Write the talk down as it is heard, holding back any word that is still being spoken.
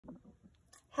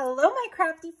Hello, my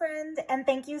crafty friend, and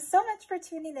thank you so much for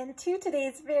tuning in to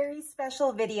today's very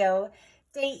special video,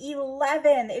 day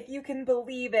 11, if you can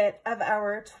believe it, of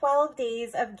our 12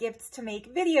 days of gifts to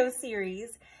make video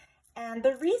series. And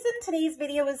the reason today's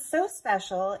video is so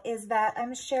special is that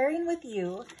I'm sharing with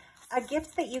you a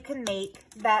gift that you can make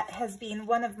that has been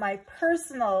one of my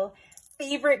personal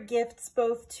favorite gifts,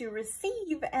 both to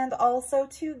receive and also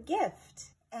to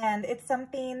gift. And it's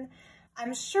something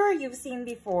I'm sure you've seen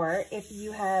before if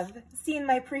you have seen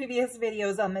my previous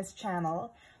videos on this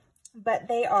channel, but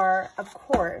they are, of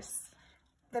course,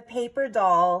 the paper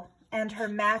doll and her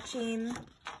matching,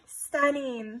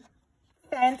 stunning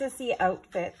fantasy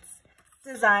outfits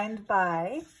designed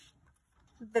by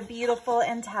the beautiful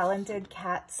and talented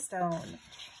Kat Stone.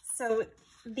 So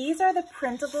these are the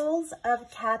printables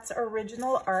of Kat's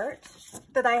original art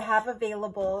that I have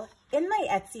available in my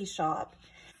Etsy shop.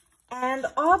 And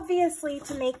obviously,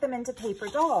 to make them into paper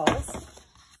dolls,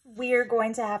 we're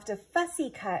going to have to fussy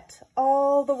cut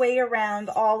all the way around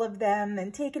all of them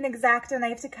and take an X-Acto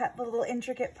knife to cut the little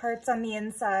intricate parts on the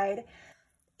inside.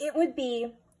 It would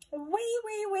be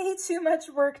way too much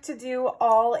work to do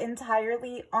all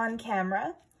entirely on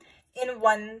camera in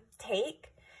one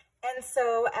take. And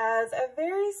so, as a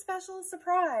very special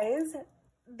surprise,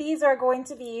 these are going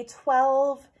to be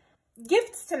 12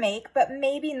 gifts to make, but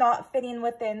maybe not fitting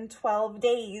within 12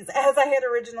 days as I had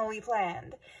originally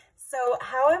planned. So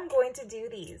how I'm going to do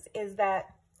these is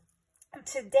that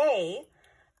today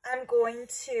I'm going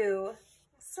to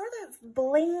sort of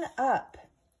bling up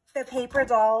the paper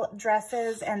doll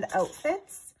dresses and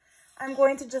outfits. I'm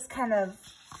going to just kind of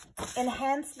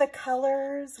enhance the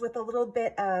colors with a little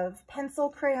bit of pencil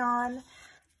crayon,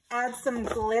 add some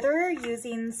glitter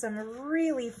using some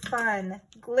really fun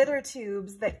glitter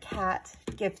tubes that Kat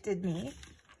gifted me.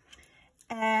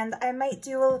 And I might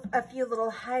do a few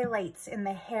little highlights in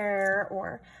the hair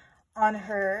or on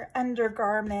her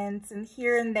undergarments and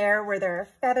here and there where there are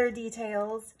feather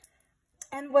details.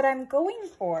 And what I'm going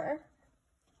for,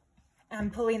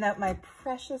 I'm pulling out my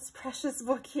precious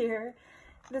book here.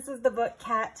 This is the book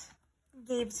Kat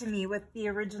gave to me with the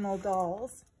original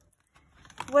dolls.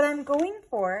 What I'm going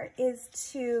for is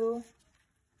to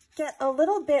get a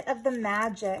little bit of the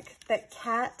magic that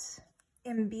Kat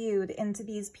imbued into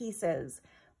these pieces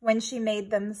when she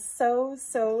made them so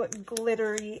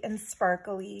glittery and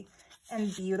sparkly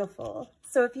and beautiful.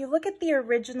 So if you look at the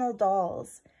original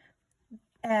dolls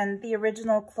and the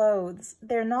original clothes,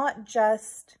 they're not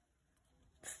just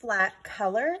flat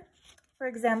color. For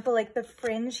example, like the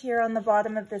fringe here on the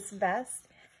bottom of this vest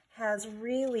has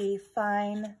really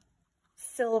fine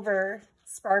silver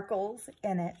sparkles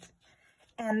in it.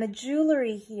 And the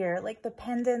jewelry here, like the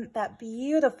pendant, that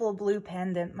beautiful blue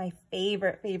pendant, my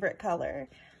favorite color,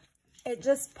 it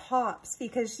just pops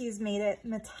because she's made it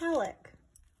metallic.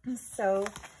 So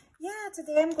yeah,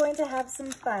 today I'm going to have some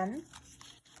fun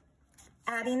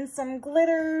adding some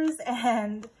glitters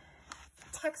and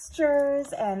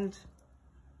textures and,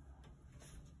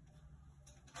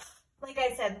 like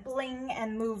I said, bling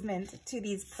and movement to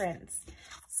these prints.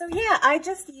 So yeah, I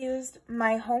just used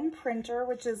my home printer,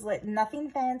 which is like nothing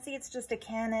fancy. It's just a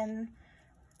Canon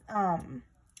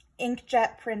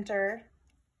inkjet printer.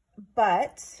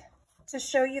 But to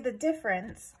show you the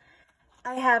difference,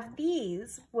 I have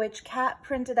these, which Kat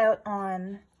printed out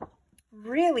on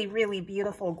really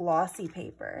beautiful glossy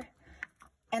paper.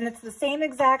 And it's the same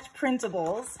exact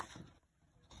printables,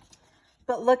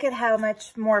 but look at how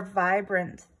much more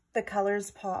vibrant the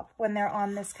colors pop when they're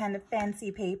on this kind of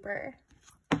fancy paper.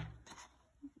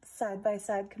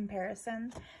 Side-by-side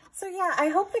comparison. So yeah, I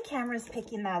hope the camera's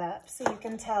picking that up so you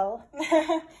can tell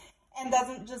and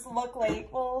doesn't just look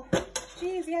like, well,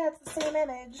 geez, yeah, it's the same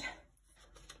image.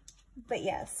 But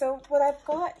yeah, so what I've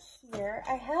got here,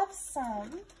 I have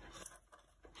some,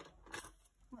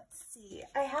 let's see,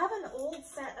 I have an old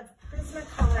set of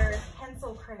Prismacolor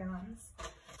pencil crayons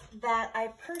that I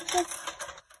purchased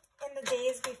in the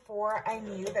days before I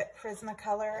knew that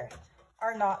Prismacolor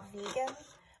are not vegan.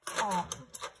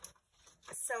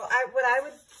 So what I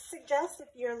would suggest if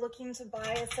you're looking to buy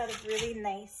a set of really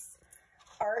nice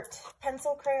art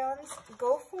pencil crayons,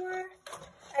 go for,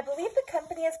 I believe the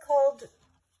company is called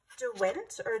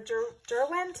Derwent or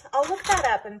Derwent. I'll look that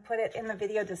up and put it in the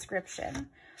video description.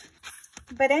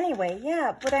 But anyway,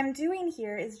 yeah, what I'm doing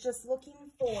here is just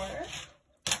looking for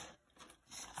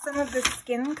some of the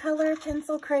skin color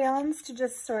pencil crayons to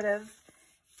just sort of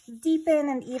deepen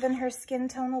and even her skin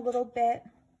tone a little bit.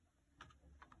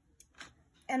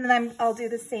 And then I'll do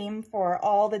the same for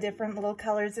all the different little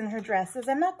colors in her dresses.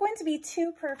 I'm not going to be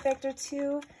too perfect or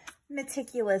too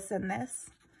meticulous in this.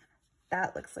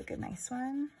 That looks like a nice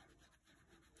one.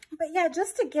 But yeah,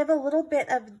 just to give a little bit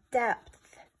of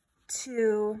depth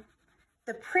to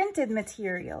the printed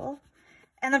material.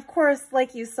 And of course,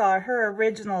 like you saw, her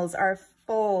originals are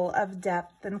full of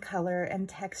depth and color and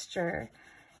texture.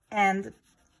 And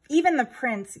even the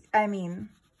prints, I mean,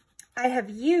 I have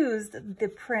used the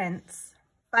prints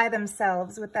by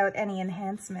themselves without any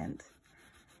enhancement.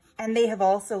 And they have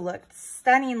also looked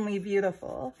stunningly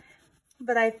beautiful.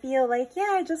 But I feel like,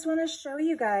 yeah, I just want to show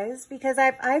you guys because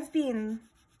I've been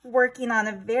working on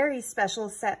a very special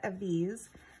set of these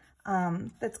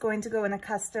that's going to go in a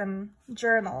custom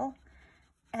journal.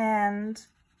 And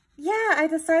yeah, I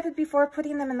decided before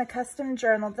putting them in the custom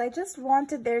journal that I just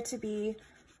wanted there to be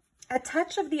a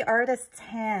touch of the artist's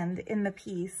hand in the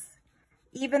piece,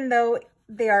 even though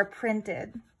they are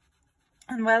printed.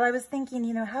 And while I was thinking,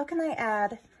 you know, how can I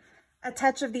add a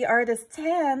touch of the artist's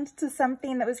hand to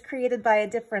something that was created by a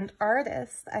different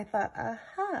artist, I thought,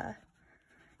 aha,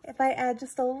 if I add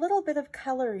just a little bit of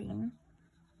coloring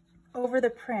over the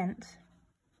print,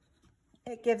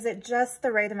 it gives it just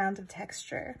the right amount of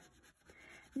texture.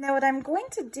 Now what I'm going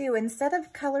to do, instead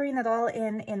of coloring it all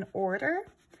in order,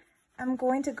 I'm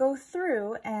going to go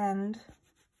through and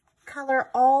color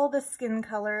all the skin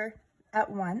color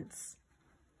at once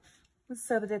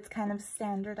so that it's kind of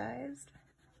standardized.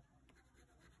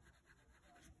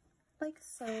 Like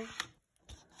so.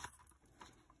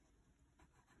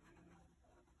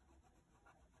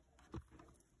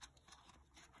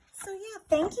 So yeah,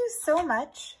 thank you so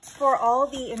much for all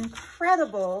the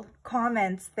incredible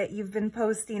comments that you've been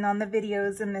posting on the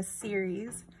videos in this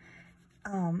series.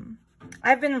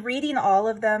 I've been reading all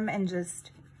of them and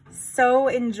just so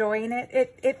enjoying it.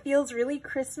 It feels really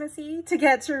Christmassy to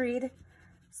get to read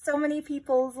so many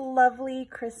people's lovely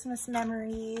Christmas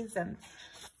memories, and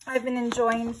I've been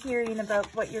enjoying hearing about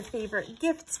what your favorite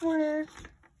gifts were,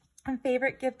 and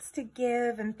favorite gifts to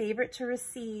give, and favorite to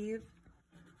receive.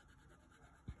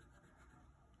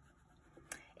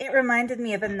 It reminded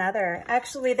me of another.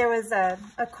 Actually, there was a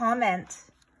comment.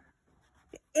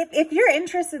 If you're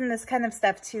interested in this kind of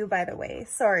stuff too, by the way,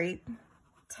 sorry,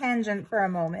 tangent for a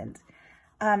moment.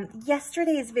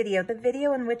 Yesterday's video, the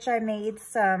video in which I made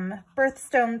some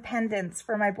birthstone pendants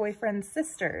for my boyfriend's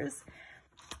sisters,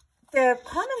 the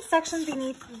comment section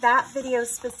beneath that video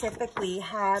specifically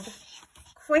had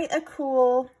quite a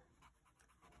cool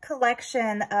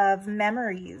collection of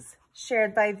memories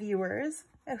shared by viewers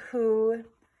who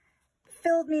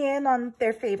filled me in on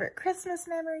their favorite Christmas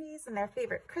memories and their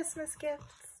favorite Christmas gifts.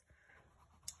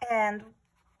 And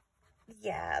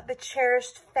yeah, the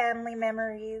cherished family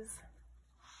memories.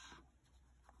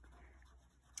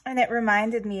 And it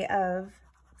reminded me of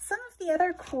some of the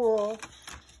other cool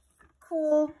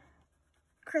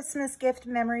Christmas gift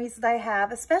memories that I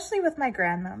have, especially with my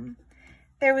grandmom.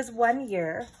 There was one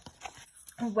year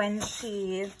when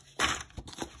she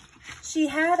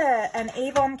had an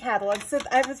Avon catalog. So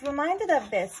I was reminded of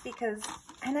this because,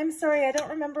 and I'm sorry, I don't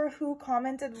remember who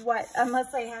commented what,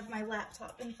 unless I have my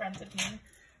laptop in front of me,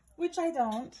 which I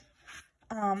don't.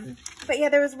 But yeah,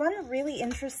 there was one really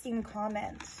interesting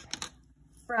comment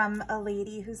from a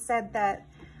lady who said that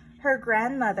her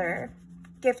grandmother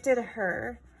gifted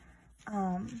her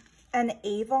an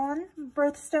Avon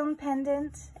birthstone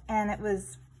pendant, and it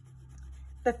was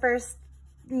the first,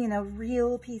 you know,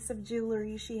 real piece of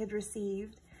jewelry she had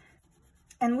received.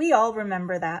 And we all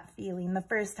remember that feeling the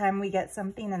first time we get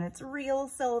something and it's real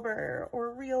silver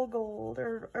or real gold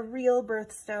or a real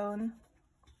birthstone.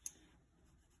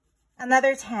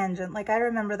 Another tangent, like I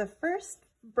remember the first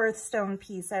birthstone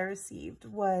piece I received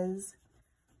was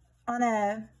on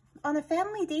a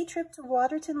family day trip to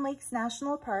Waterton Lakes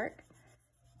National Park,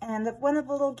 and one of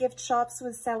the little gift shops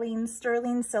was selling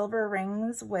sterling silver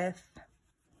rings with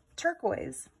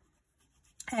turquoise.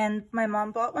 And my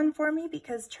mom bought one for me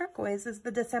because turquoise is the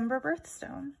December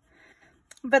birthstone.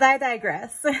 But I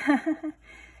digress.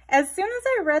 As soon as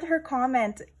I read her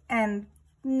comment and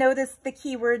noticed the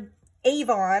keyword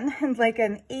Avon, like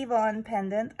an Avon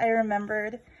pendant, I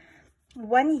remembered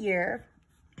one year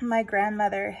my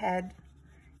grandmother had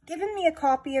given me a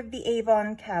copy of the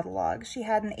Avon catalog. She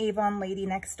had an Avon lady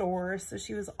next door, so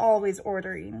she was always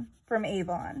ordering from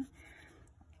Avon.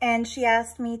 And she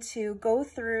asked me to go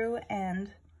through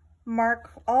and mark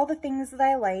all the things that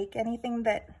I like, anything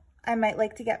that I might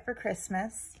like to get for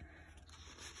Christmas.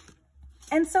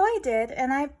 And so I did,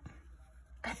 and I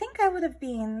think I would have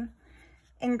been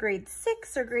in grade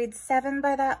 6 or grade 7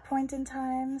 by that point in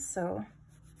time, so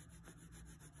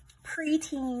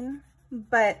preteen,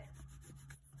 but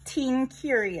teen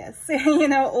curious, you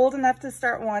know, old enough to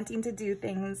start wanting to do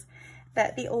things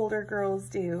that the older girls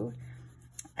do.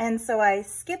 And so I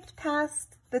skipped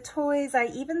past the toys. I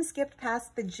even skipped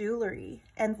past the jewelry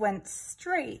and went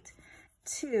straight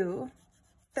to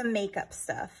the makeup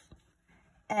stuff.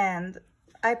 And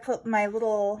I put my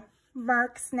little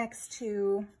marks next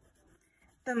to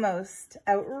the most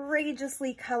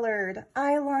outrageously colored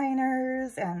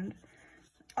eyeliners and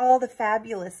all the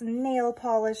fabulous nail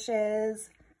polishes.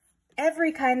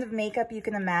 Every kind of makeup you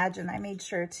can imagine, I made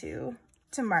sure to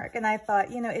mark. And I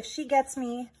thought, you know, if she gets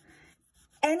me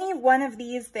any one of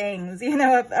these things, you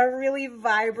know, a really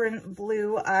vibrant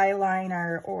blue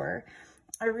eyeliner, or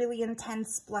a really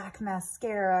intense black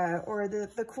mascara, or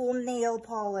the cool nail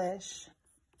polish,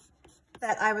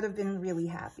 that I would have been really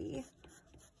happy.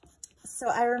 So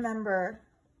I remember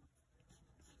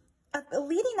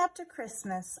leading up to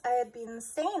Christmas, I had been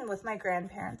staying with my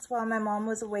grandparents while my mom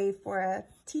was away for a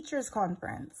teacher's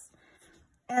conference.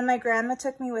 And my grandma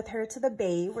took me with her to the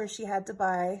Bay, where she had to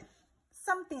buy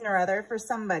something or other for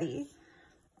somebody.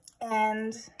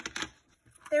 And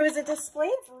there was a display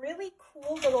of really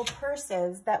cool little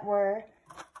purses that were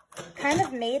kind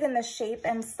of made in the shape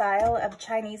and style of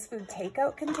Chinese food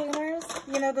takeout containers.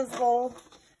 You know, those little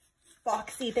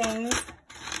boxy things.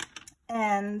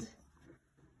 And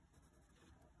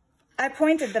I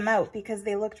pointed them out because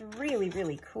they looked really,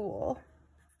 really cool.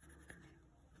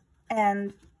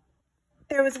 And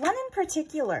there was one in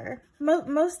particular.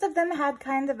 Most of them had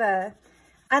kind of a,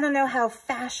 I don't know how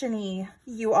fashion-y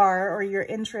you are or your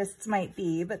interests might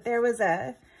be, but there was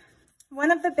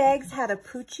one of the bags had a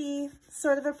Poochie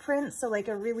sort of a print, so like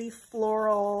a really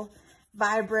floral,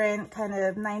 vibrant, kind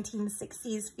of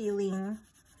 1960s feeling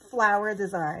flower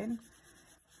design.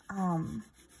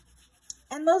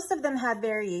 And most of them had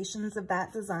variations of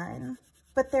that design,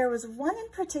 but there was one in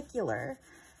particular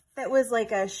that was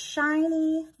like a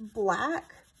shiny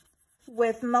black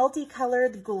with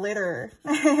multicolored glitter,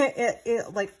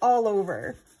 it like all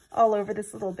over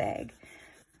this little bag.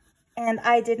 And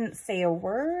I didn't say a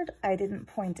word, I didn't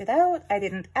point it out, I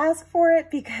didn't ask for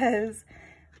it, because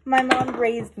my mom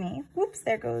raised me. Whoops,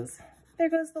 there goes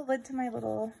the lid to my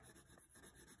little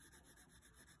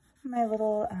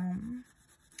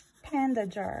panda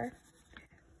jar.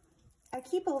 I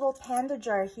keep a little panda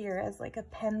jar here as like a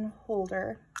pen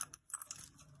holder.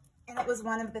 And it was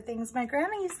one of the things my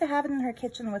grandma used to have in her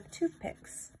kitchen with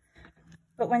toothpicks.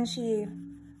 But when she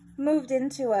moved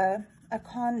into a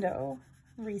condo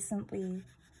recently,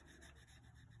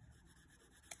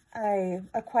 I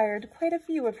acquired quite a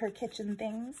few of her kitchen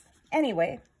things.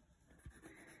 Anyway,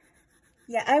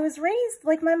 yeah, I was raised,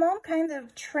 like my mom kind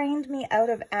of trained me out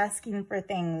of asking for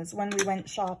things when we went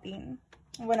shopping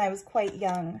when I was quite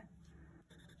young.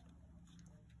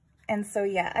 And so,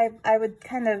 yeah, I would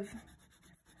kind of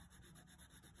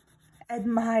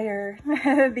admire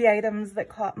the items that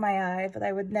caught my eye, but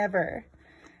I would never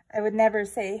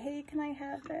say, hey, can I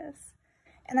have this?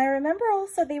 And I remember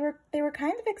also they were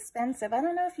kind of expensive. I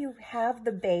don't know if you have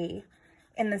the Bay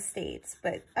in the States,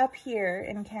 but up here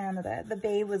in Canada, the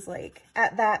Bay was like,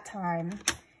 at that time,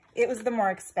 it was the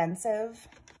more expensive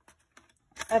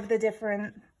of the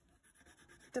different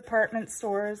department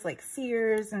stores. Like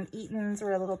Sears and Eaton's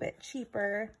were a little bit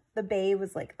cheaper. The Bay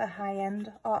was like the high-end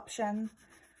option.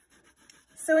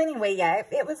 So anyway, yeah,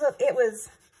 it was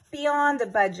beyond a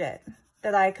budget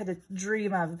that I could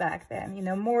dream of back then, you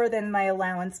know, more than my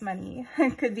allowance money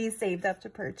could be saved up to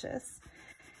purchase.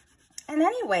 And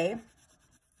anyway,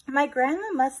 my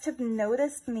grandma must have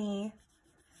noticed me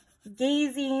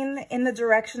gazing in the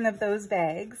direction of those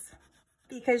bags,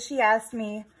 because she asked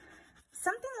me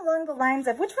something along the lines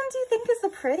of, which one do you think is the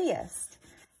prettiest?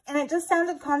 And it just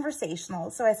sounded conversational.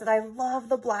 So I said, I love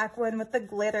the black one with the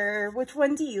glitter. Which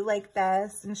one do you like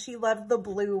best? And she loved the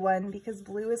blue one because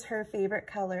blue is her favorite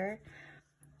color.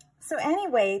 So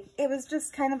anyway, it was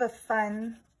just kind of a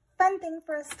fun thing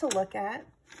for us to look at.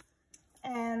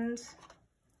 And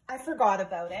I forgot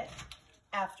about it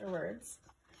afterwards.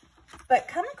 But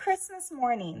come Christmas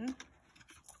morning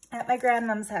at my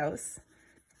grandmom's house,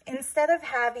 instead of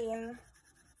having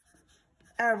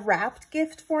a wrapped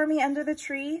gift for me under the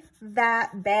tree,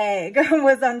 that bag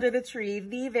was under the tree.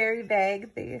 The very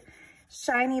bag, the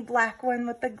shiny black one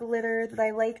with the glitter that I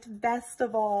liked best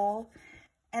of all.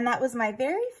 And that was my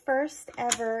very first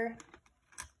ever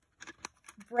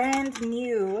brand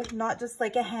new, not just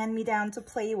like a hand-me-down to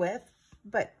play with,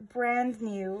 but brand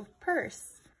new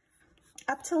purse.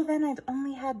 Up till then, I'd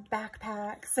only had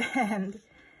backpacks and,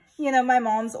 you know, my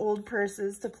mom's old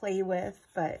purses to play with,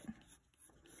 but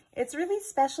it's really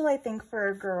special, I think, for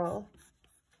a girl.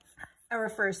 Our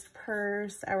first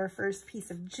purse, our first piece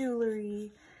of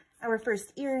jewelry, our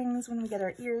first earrings when we get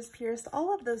our ears pierced,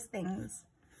 all of those things.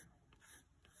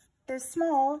 They're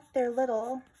small, they're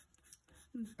little,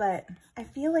 but I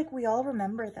feel like we all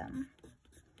remember them.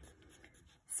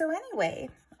 So anyway,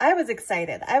 I was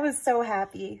excited. I was so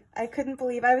happy. I couldn't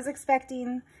believe I was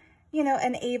expecting, you know,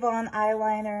 an Avon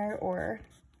eyeliner or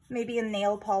maybe a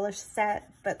nail polish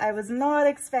set, but I was not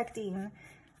expecting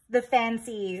the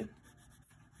fancy,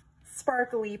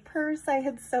 sparkly purse I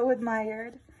had so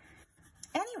admired.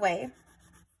 Anyway,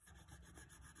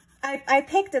 I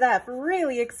picked it up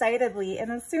really excitedly,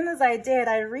 and as soon as I did,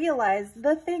 I realized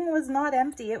the thing was not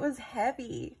empty. It was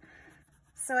heavy.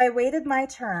 So I waited my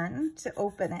turn to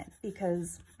open it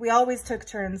because we always took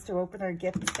turns to open our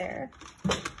gifts there.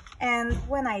 And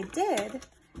when I did,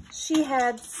 she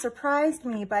had surprised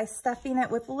me by stuffing it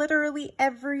with literally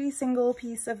every single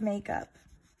piece of makeup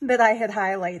that I had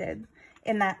highlighted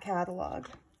in that catalog.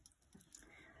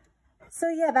 So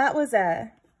yeah, that was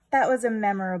a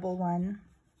memorable one.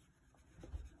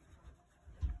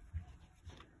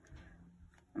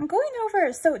 I'm going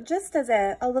over, so just as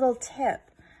a little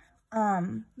tip,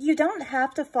 you don't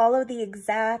have to follow the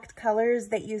exact colors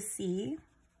that you see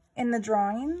in the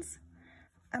drawings.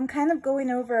 I'm kind of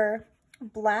going over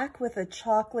black with a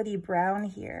chocolatey brown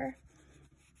here.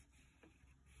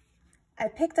 I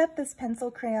picked up this pencil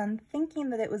crayon thinking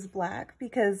that it was black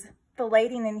because the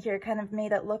lighting in here kind of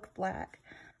made it look black,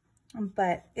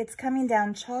 but it's coming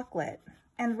down chocolate.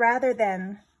 And rather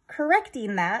than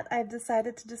correcting that, I've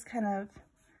decided to just kind of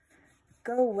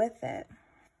go with it.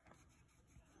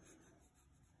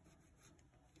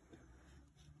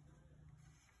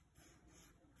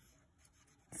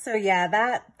 So yeah,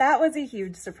 that was a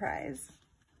huge surprise.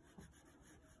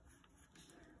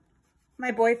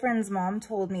 My boyfriend's mom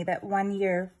told me that one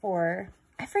year for,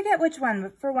 I forget which one,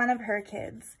 but for one of her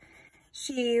kids,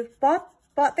 she bought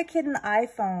the kid an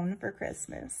iPhone for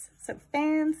Christmas. So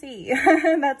fancy.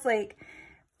 That's like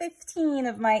 15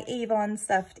 of my Avon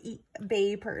stuffed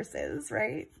Bay purses,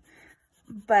 right?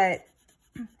 But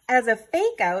as a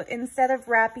fake out, instead of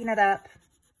wrapping it up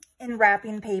in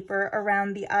wrapping paper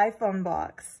around the iPhone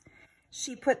box,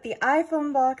 she put the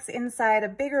iPhone box inside a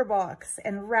bigger box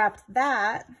and wrapped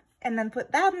that, and then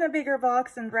put that in a bigger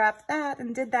box and wrapped that,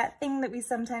 and did that thing that we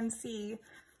sometimes see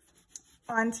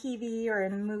on TV or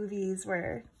in movies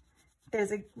where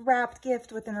there's a wrapped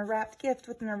gift within a wrapped gift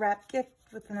within a wrapped gift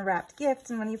within a wrapped gift,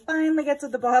 and when you finally get to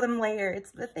the bottom layer,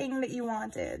 it's the thing that you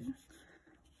wanted.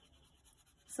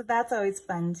 So that's always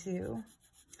fun too.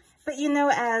 But you know,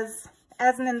 as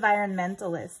an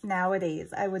environmentalist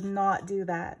nowadays, I would not do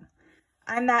that.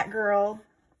 I'm that girl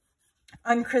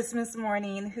on Christmas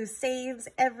morning who saves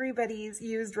everybody's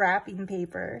used wrapping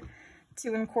paper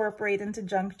to incorporate into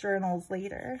junk journals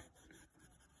later.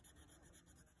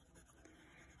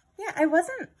 Yeah, I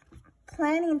wasn't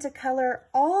planning to color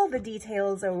all the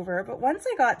details over, but once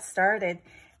I got started,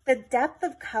 the depth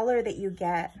of color that you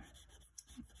get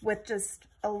with just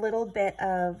a little bit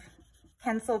of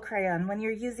pencil crayon, when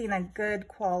you're using a good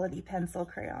quality pencil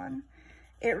crayon,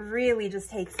 it really just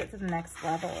takes it to the next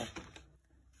level.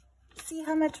 See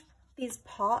how much these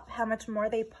pop, how much more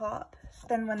they pop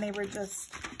than when they were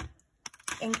just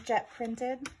inkjet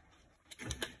printed.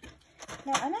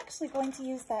 Now I'm actually going to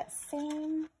use that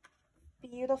same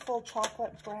beautiful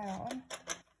chocolate brown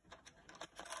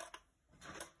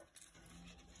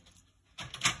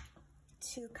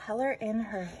to color in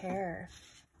her hair.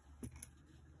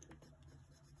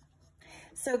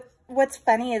 So what's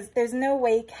funny is there's no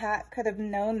way Kat could have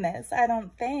known this, I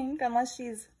don't think, unless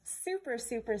she's super,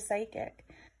 super psychic.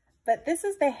 But this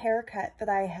is the haircut that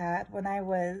I had when I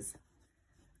was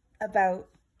about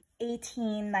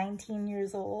 18, 19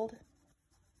 years old.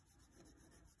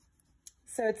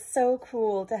 So it's so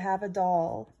cool to have a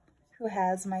doll who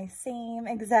has my same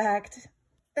exact,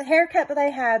 the haircut that I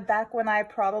had back when I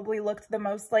probably looked the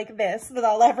most like this that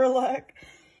I'll ever look.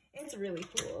 It's really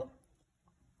cool.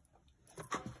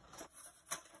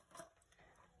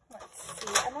 Let's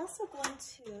see, I'm also going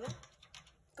to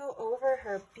go over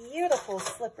her beautiful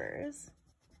slippers.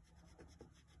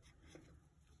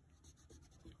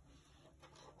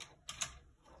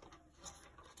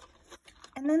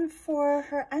 And then for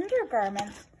her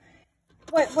undergarment,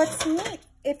 what's neat,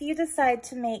 if you decide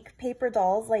to make paper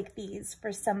dolls like these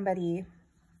for somebody,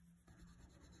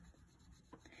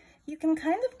 you can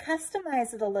kind of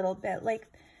customize it a little bit. Like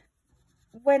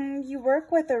when you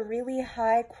work with a really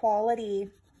high quality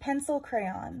pencil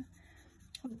crayon,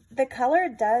 the color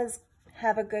does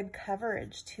have a good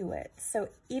coverage to it. So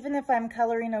even if I'm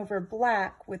coloring over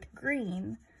black with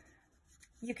green,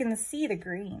 you can see the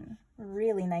green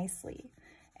really nicely.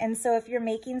 And so if you're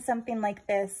making something like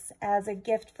this as a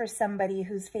gift for somebody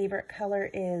whose favorite color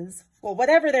is, well,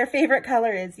 whatever their favorite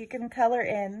color is, you can color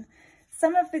in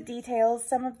some of the details,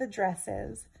 some of the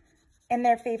dresses, in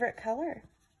their favorite color.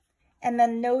 And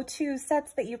then no two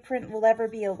sets that you print will ever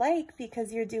be alike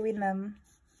because you're doing them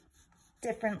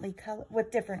differently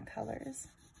with different colors.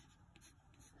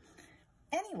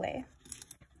 Anyway,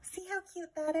 see how cute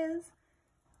that is?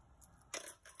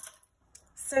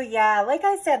 So yeah, like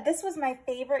I said, this was my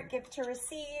favorite gift to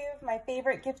receive, my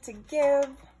favorite gift to give.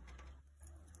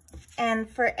 And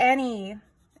for any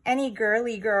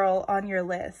girly girl on your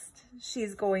list,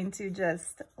 she's going to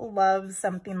just love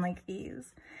something like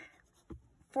these.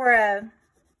 Well,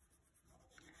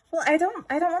 I don't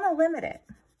want to limit it.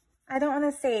 I don't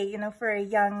want to say, you know, for a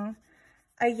young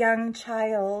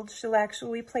child, she'll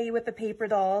actually play with the paper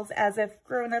dolls as if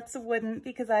grown-ups wouldn't,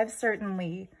 because I've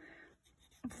certainly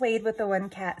played with the one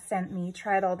Kat sent me,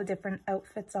 tried all the different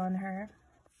outfits on her.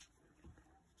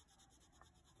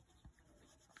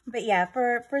 But yeah,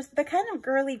 for the kind of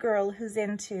girly girl who's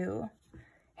into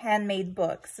handmade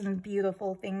books and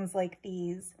beautiful things like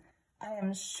these, I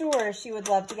am sure she would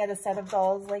love to get a set of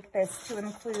dolls like this to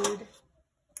include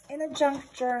in a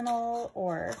junk journal,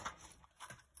 or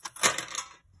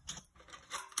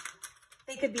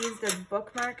they could be used as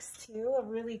bookmarks too, a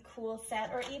really cool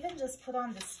set, or even just put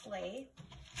on display.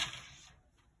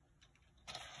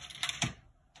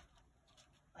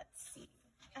 Let's see.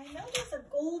 I know there's a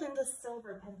gold and a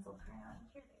silver pencil crayon.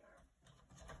 Here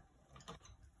they are.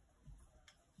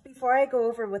 Before I go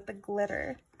over with the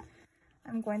glitter,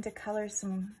 I'm going to color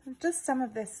just some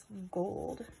of this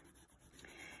gold.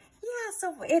 Yeah,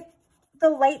 so the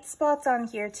light spots on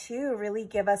here too really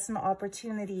give us an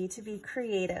opportunity to be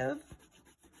creative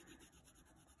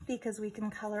because we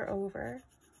can color over.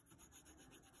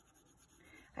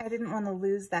 I didn't want to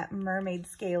lose that mermaid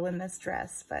scale in this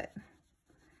dress,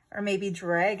 or maybe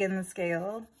dragon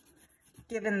scale,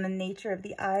 given the nature of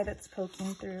the eye that's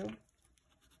poking through.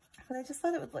 But I just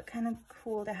thought it would look kind of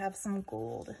cool to have some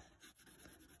gold,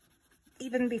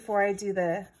 even before I do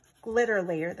the glitter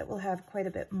layer that will have quite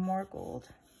a bit more gold.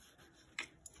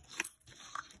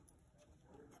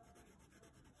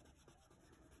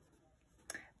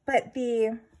 But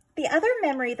the other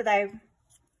memory that I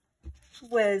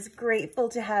was grateful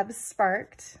to have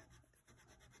sparked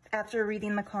after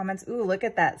reading the comments, ooh, look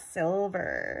at that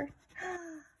silver.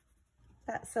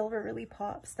 That silver really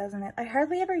pops, doesn't it? I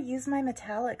hardly ever use my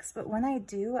metallics, but when I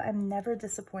do, I'm never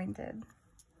disappointed.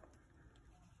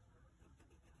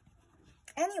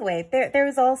 Anyway, there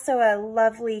was also a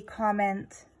lovely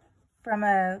comment from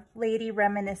a lady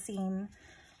reminiscing.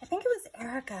 I think it was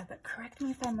Erica, but correct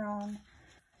me if I'm wrong.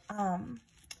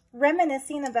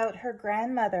 Reminiscing about her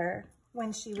grandmother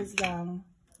when she was young,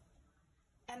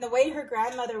 and the way her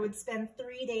grandmother would spend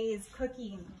 3 days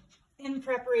cooking in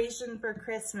preparation for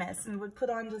Christmas, and would put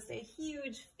on just a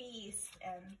huge feast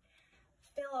and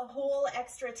fill a whole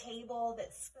extra table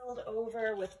that spilled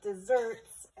over with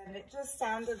desserts, and it just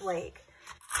sounded like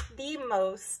the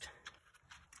most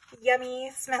yummy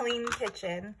smelling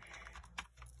kitchen.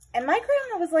 And my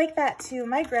grandma was like that too.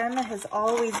 My grandma has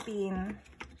always been,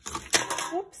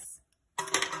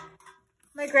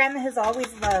 my grandma has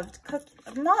always loved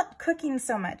not cooking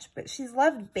so much, but she's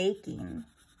loved baking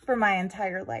for my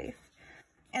entire life.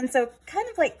 And so kind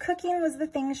of like cooking was the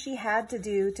thing she had to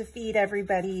do to feed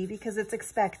everybody because it's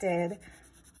expected.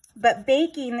 But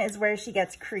baking is where she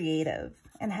gets creative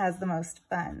and has the most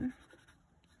fun.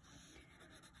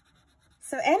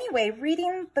 So anyway,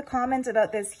 reading the comment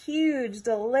about this huge,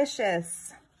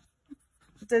 delicious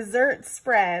dessert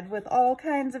spread with all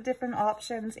kinds of different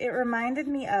options, it reminded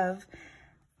me of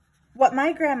what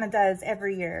my grandma does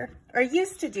every year, or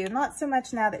used to do, not so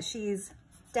much now that she's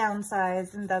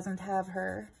downsized and doesn't have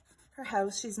her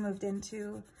house she's moved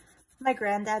into. My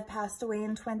granddad passed away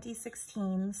in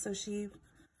 2016, so she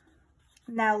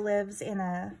now lives in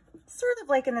a sort of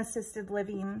like an assisted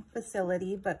living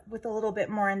facility, but with a little bit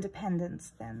more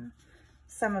independence than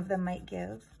some of them might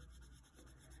give.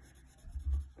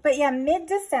 But yeah,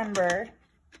 mid-December,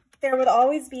 there would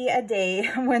always be a day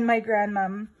when my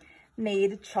grandmom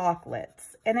made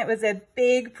chocolates, and it was a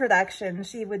big production.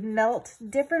 She would melt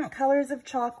different colors of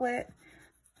chocolate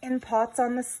in pots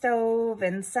on the stove,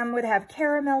 and some would have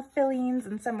caramel fillings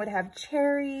and some would have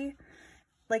cherry,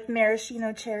 like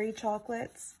maraschino cherry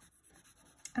chocolates,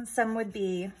 and some would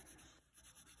be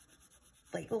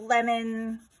like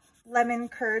lemon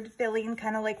curd filling,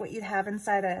 kind of like what you'd have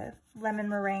inside a lemon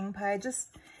meringue pie. Just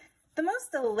the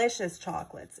most delicious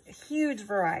chocolates, a huge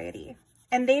variety.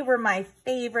 And they were my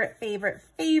favorite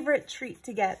treat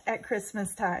to get at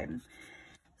Christmas time.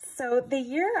 So the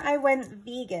year I went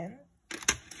vegan,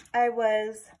 it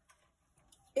was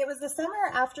the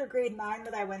summer after grade 9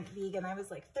 that I went vegan. I was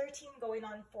like 13 going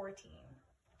on 14.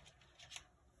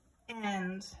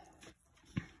 And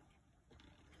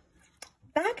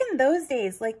back in those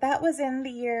days, like that was in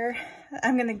the year,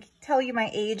 I'm going to tell you my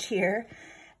age here.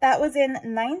 That was in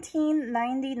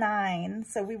 1999.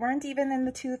 So we weren't even in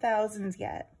the 2000s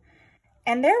yet.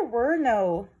 And there were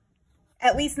no,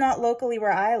 at least not locally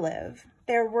where I live,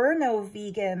 there were no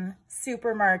vegan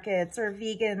supermarkets or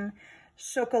vegan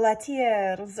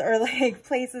chocolatiers or like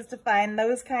places to find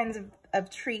those kinds of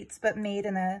treats, but made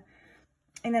in an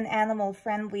animal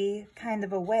friendly kind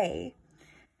of a way.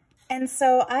 And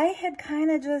so I had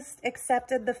kind of just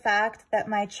accepted the fact that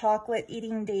my chocolate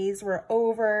eating days were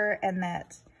over and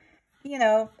that, you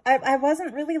know, I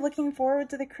wasn't really looking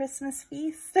forward to the Christmas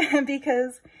feast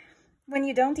because when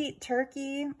you don't eat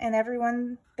turkey and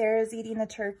everyone there is eating a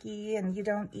turkey and you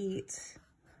don't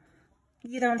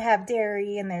have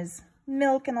dairy and there's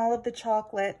milk and all of the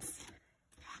chocolates,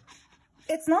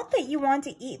 it's not that you want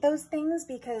to eat those things,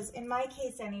 because in my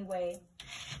case anyway,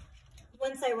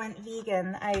 once I went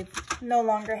vegan, I no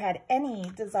longer had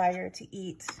any desire to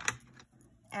eat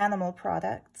animal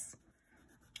products.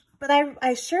 But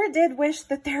I sure did wish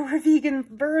that there were vegan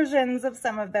versions of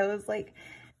some of those. Like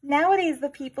nowadays, the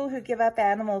people who give up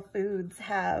animal foods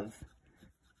have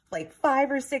like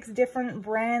 5 or 6 different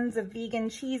brands of vegan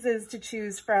cheeses to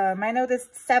choose from. I know this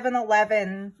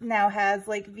 7-Eleven now has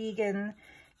like vegan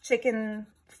chicken,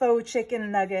 faux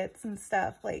chicken nuggets and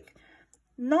stuff. Like,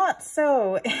 not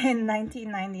so in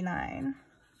 1999.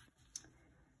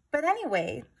 But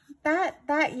anyway,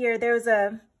 that year there was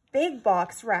a big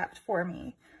box wrapped for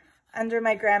me under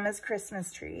my grandma's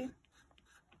Christmas tree.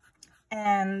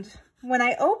 And when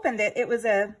I opened it, it was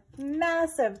a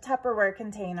massive Tupperware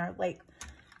container, like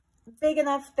big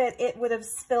enough that it would have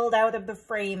spilled out of the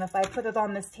frame if I put it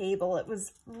on this table. It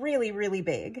was really, really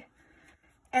big.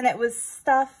 And it was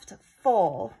stuffed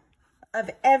full of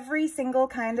every single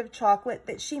kind of chocolate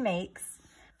that she makes,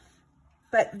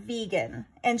 but vegan.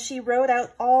 And she wrote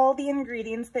out all the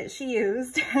ingredients that she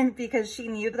used because she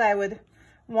knew that I would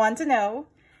want to know.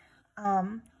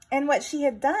 And what she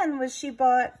had done was she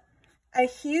bought a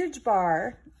huge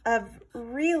bar of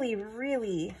really,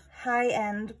 really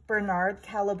high-end Bernard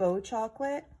Callebaut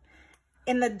chocolate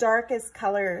in the darkest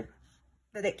color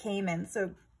that it came in.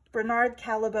 So Bernard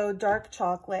Callebaut dark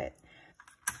chocolate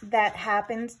that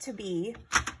happened to be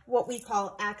what we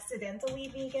call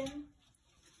accidentally vegan.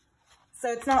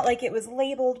 So it's not like it was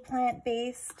labeled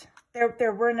plant-based.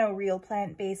 There were no real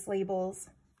plant-based labels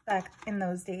back in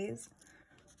those days.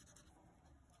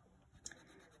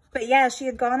 But yeah, she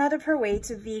had gone out of her way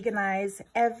to veganize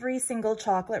every single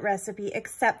chocolate recipe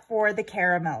except for the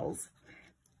caramels,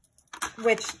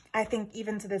 which I think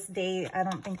even to this day, I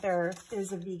don't think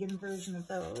there's a vegan version of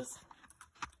those.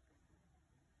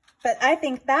 But I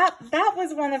think that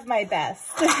was one of my best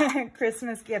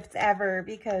Christmas gifts ever,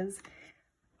 because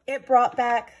it brought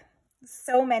back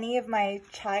so many of my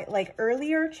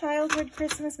earlier childhood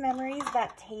Christmas memories,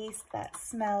 that taste, that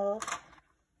smell.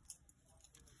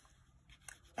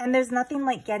 And there's nothing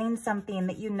like getting something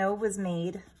that you know was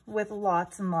made with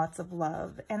lots and lots of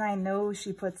love. And I know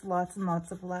she puts lots and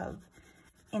lots of love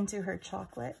into her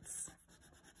chocolates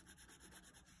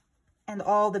and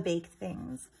all the baked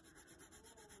things.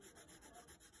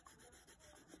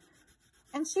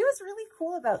 And she was really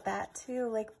cool about that too.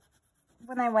 Like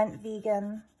when I went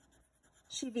vegan,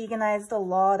 she veganized a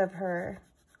lot of her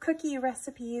cookie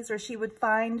recipes, or she would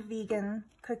find vegan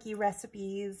cookie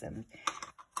recipes. And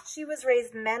she was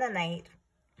raised Mennonite,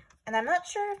 and I'm not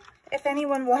sure if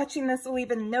anyone watching this will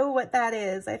even know what that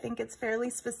is. I think it's fairly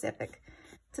specific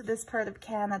to this part of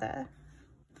Canada.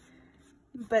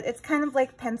 But it's kind of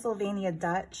like Pennsylvania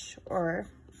Dutch or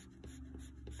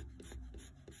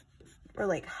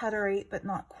like Hutterite, but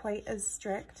not quite as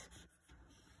strict.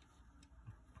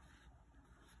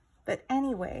 But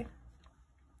anyway,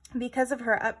 because of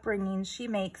her upbringing, she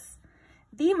makes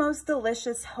the most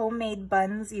delicious homemade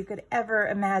buns you could ever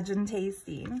imagine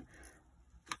tasting.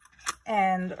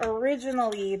 And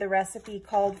originally the recipe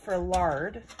called for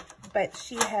lard, but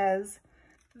she has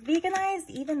veganized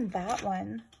even that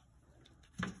one.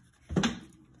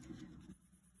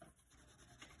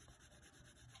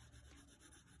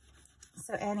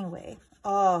 So anyway,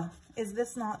 oh, is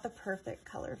this not the perfect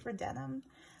color for denim?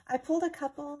 I pulled a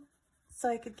couple so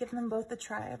I could give them both a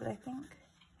try, but I think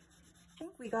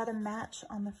we got a match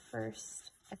on the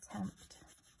first attempt.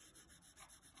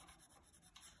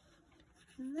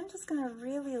 And I'm just gonna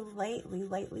really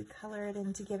lightly color it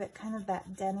in to give it kind of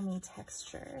that denim-y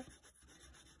texture.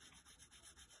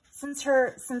 Since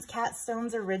Cat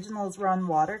Stone's originals were on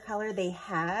watercolor, they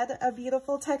had a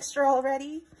beautiful texture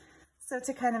already. So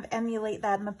to kind of emulate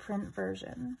that in the print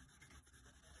version,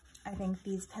 I think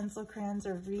these pencil crayons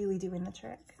are really doing the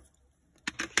trick.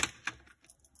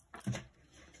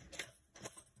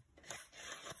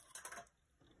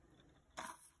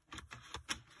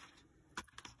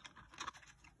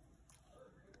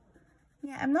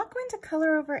 Yeah, I'm not going to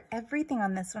color over everything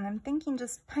on this one. I'm thinking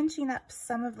just punching up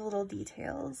some of the little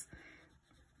details.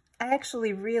 I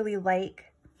actually really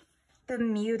like the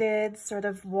muted sort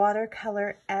of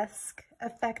watercolor-esque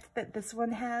effect that this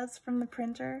one has from the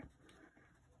printer.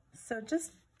 So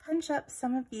just punch up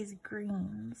some of these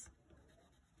greens.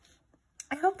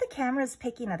 I hope the camera's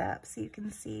picking it up so you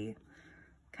can see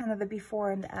kind of the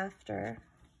before and after.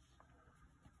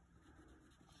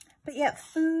 But yeah,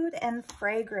 food and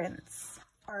fragrance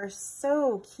are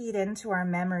so keyed into our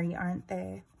memory, aren't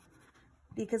they?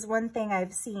 Because one thing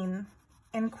I've seen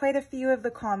in quite a few of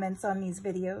the comments on these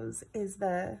videos is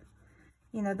the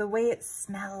way it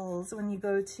smells when you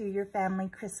go to your family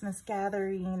Christmas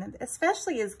gathering, and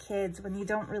especially as kids when you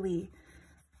don't really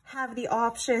have the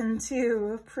option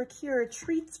to procure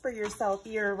treats for yourself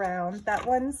year round, that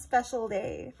one special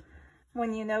day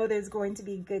when you know there's going to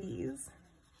be goodies.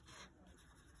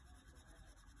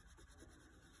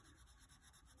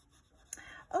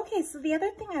 Okay, so the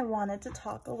other thing I wanted to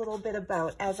talk a little bit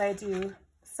about as I do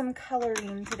some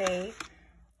coloring today,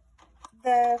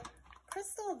 the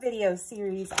crystal video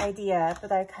series idea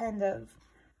that I kind of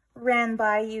ran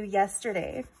by you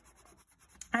yesterday.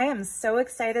 I am so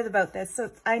excited about this.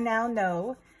 So I now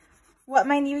know what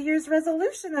my New Year's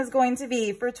resolution is going to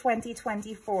be for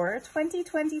 2024.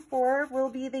 2024 will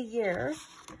be the year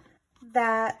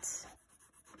that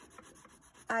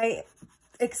I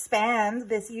expand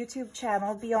this YouTube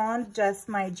channel beyond just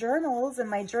my journals and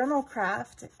my journal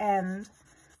craft and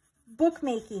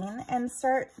bookmaking and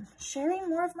start sharing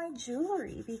more of my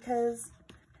jewelry, because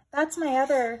that's my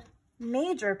other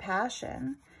major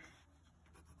passion.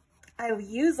 I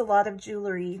use a lot of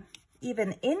jewelry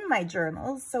even in my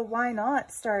journals, so why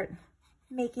not start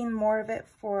making more of it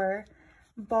for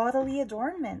bodily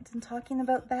adornment and talking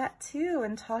about that too,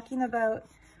 and talking about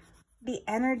the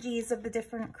energies of the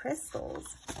different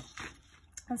crystals.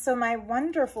 And so my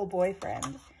wonderful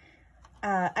boyfriend,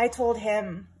 I told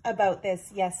him about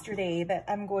this yesterday, that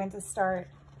I'm going to start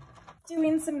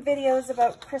doing some videos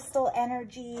about crystal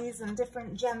energies and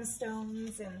different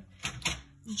gemstones and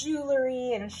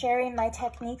jewelry and sharing my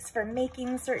techniques for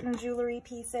making certain jewelry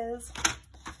pieces.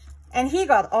 And he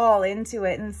got all into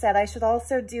it and said I should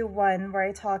also do one where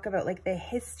I talk about like the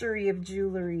history of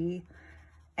jewelry.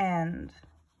 And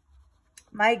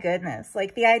my goodness,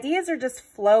 like the ideas are just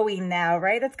flowing now,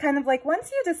 right? It's kind of like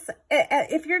once you just,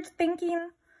 if you're thinking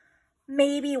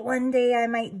maybe one day I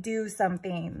might do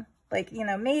something, like, you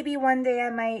know, maybe one day I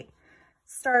might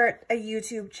start a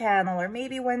YouTube channel, or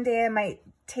maybe one day I might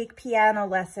take piano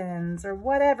lessons, or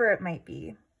whatever it might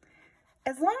be.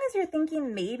 As long as you're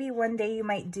thinking maybe one day you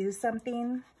might do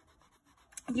something,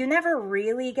 you never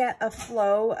really get a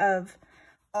flow of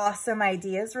awesome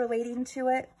ideas relating to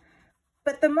it.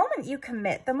 But the moment you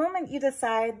commit, the moment you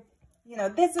decide, you know,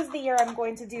 this is the year I'm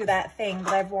going to do that thing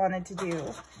that I've wanted to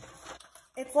do,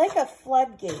 it's like a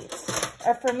floodgate.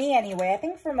 Or for me anyway, I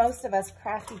think for most of us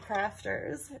crafty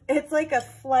crafters, it's like a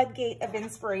floodgate of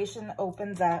inspiration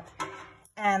opens up,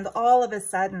 and all of a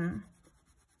sudden,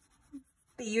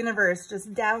 the universe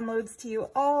just downloads to you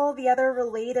all the other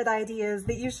related ideas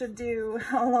that you should do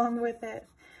along with it.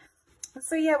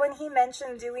 So yeah, when he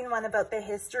mentioned doing one about the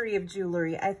history of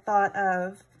jewelry, I thought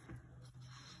of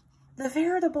the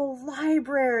veritable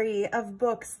library of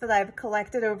books that I've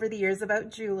collected over the years about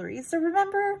jewelry. So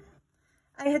remember,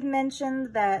 I had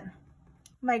mentioned that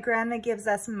my grandma gives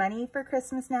us money for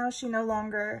Christmas now. She no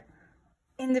longer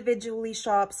individually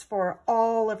shops for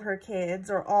all of her kids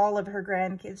or all of her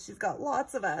grandkids. She's got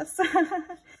lots of us.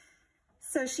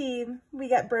 So we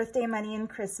get birthday money and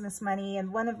Christmas money,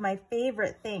 and one of my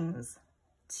favorite things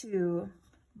to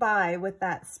buy with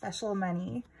that special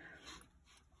money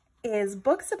is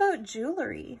books about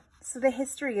jewelry. So the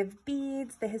history of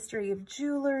beads, the history of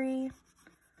jewelry,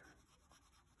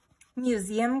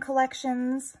 museum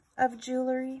collections of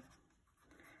jewelry.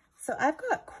 So I've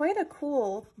got quite a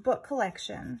cool book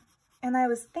collection, and I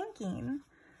was thinking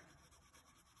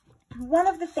one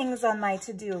of the things on my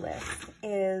to-do list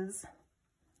is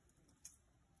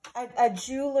a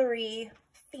jewelry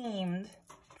themed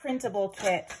printable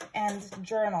kit and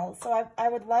journal. So I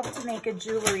would love to make a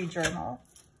jewelry journal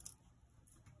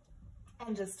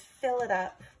and just fill it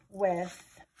up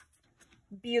with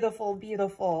beautiful,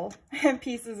 beautiful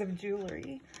pieces of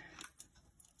jewelry.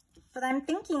 But I'm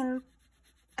thinking,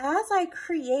 as I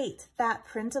create that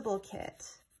printable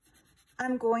kit,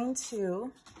 I'm going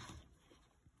to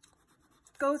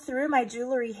go through my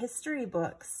jewelry history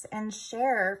books and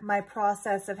share my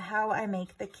process of how I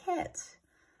make the kit.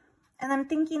 And I'm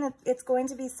thinking it's going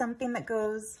to be something that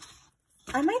goes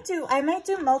I might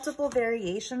do multiple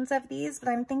variations of these, but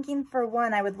I'm thinking for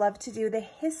one, I would love to do the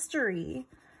history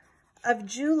of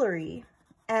jewelry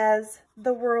as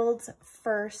the world's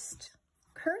first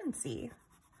currency,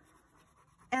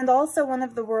 and also one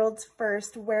of the world's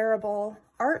first wearable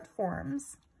art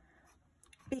forms,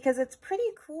 because it's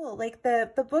pretty cool. Like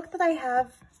the book that I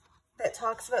have that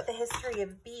talks about the history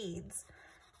of beads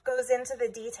goes into the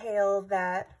detail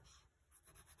that,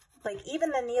 like, even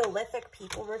the Neolithic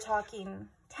people, were talking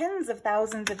tens of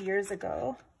thousands of years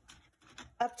ago,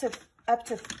 up to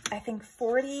I think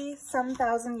 40-some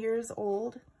thousand years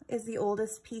old is the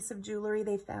oldest piece of jewelry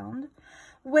they found,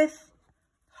 with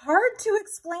hard to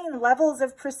explain levels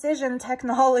of precision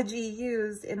technology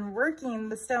used in working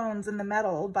the stones and the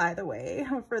metal, by the way,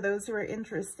 for those who are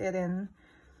interested in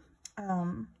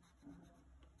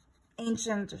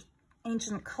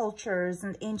ancient cultures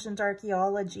and ancient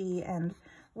archaeology, and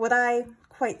what I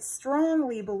quite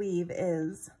strongly believe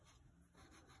is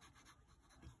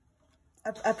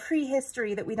a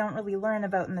prehistory that we don't really learn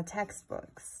about in the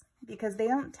textbooks, because they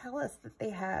don't tell us that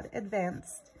they had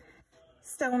advanced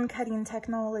stone cutting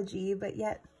technology, but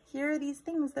yet here are these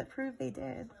things that prove they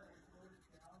did.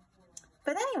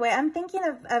 But anyway, I'm thinking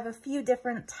of a few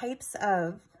different types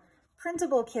of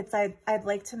printable kits I'd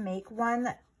like to make. One,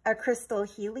 a crystal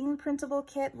healing printable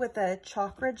kit with a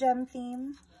chakra gem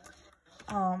theme.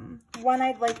 One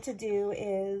I'd like to do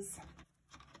is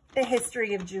the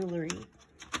history of jewelry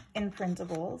in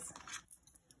printables.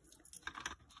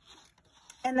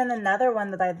 And then another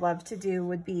one that I'd love to do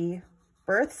would be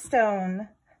birthstone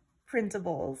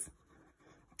printables.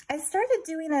 I started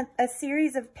doing a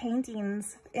series of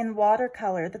paintings in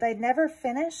watercolor that I'd never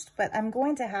finished, but I'm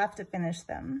going to have to finish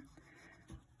them,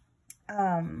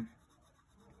 of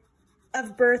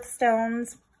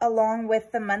birthstones along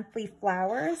with the monthly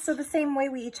flowers. So the same way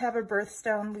we each have a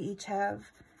birthstone, we each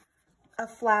have a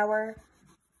flower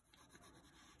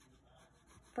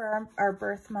for our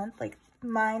birth month. Like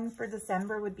mine for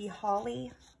December would be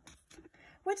holly,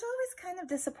 which always kind of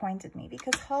disappointed me,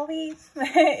 because holly,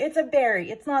 it's a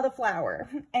berry, it's not a flower,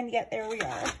 and yet there we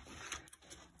are.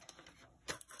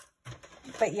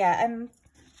 But yeah, I'm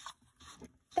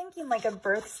thinking like a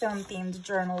birthstone themed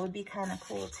journal would be kind of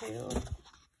cool too.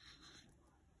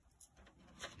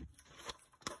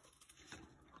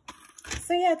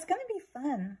 So yeah, it's gonna be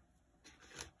fun.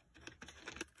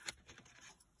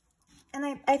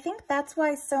 And I think that's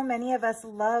why so many of us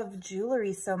love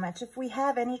jewelry so much. If we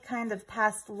have any kind of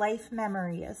past life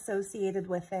memory associated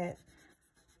with it,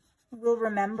 we'll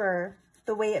remember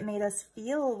the way it made us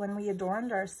feel when we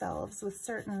adorned ourselves with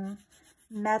certain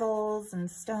metals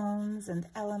and stones and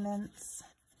elements.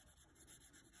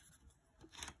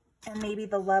 And maybe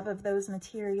the love of those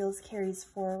materials carries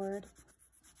forward.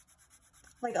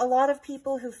 Like a lot of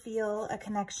people who feel a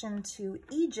connection to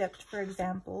Egypt, for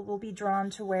example, will be drawn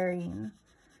to wearing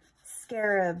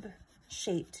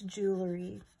scarab-shaped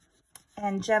jewelry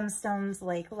and gemstones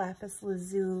like lapis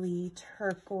lazuli,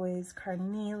 turquoise,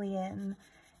 carnelian,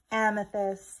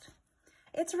 amethyst.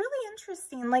 It's really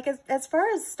interesting. Like as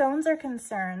far as stones are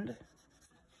concerned,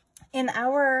 in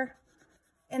our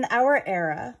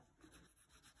era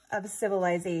of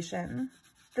civilization,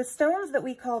 the stones that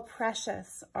we call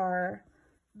precious are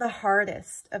the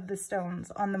hardest of the stones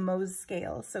on the Mohs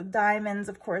scale. So diamonds,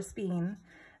 of course, being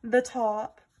the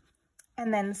top,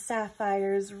 and then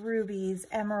sapphires, rubies,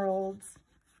 emeralds.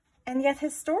 And yet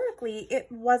historically, it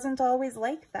wasn't always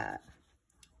like that.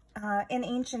 In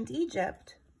ancient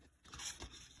Egypt,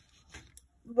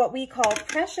 what we call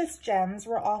precious gems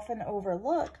were often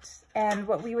overlooked, and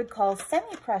what we would call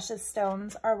semi-precious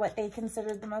stones are what they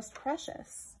considered the most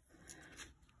precious.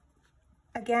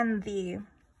 Again, the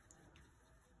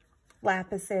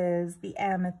lapises, the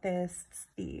amethysts,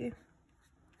 the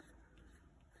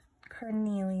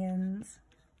carnelians,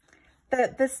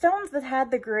 the stones that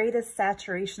had the greatest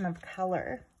saturation of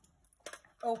color,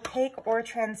 opaque or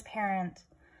transparent,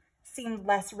 seemed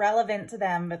less relevant to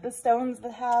them, but the stones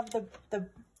that have the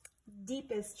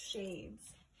deepest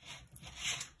shades.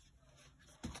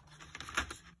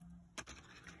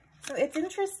 So it's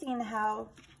interesting how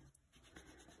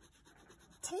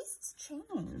tastes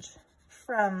change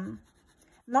from,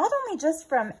 not only just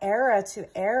from era to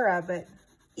era, but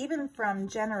even from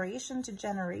generation to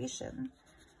generation.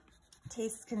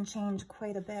 Tastes can change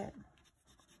quite a bit.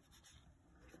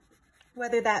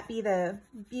 Whether that be the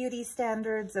beauty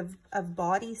standards of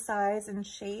body size and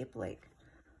shape, like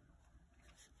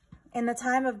in the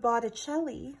time of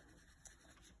Botticelli,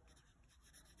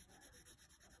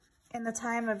 in the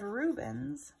time of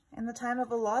Rubens, in the time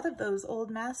of a lot of those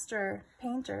old master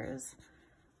painters,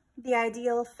 the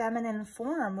ideal feminine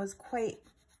form was quite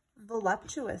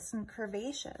voluptuous and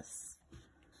curvaceous.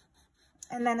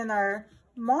 And then in our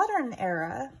modern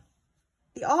era,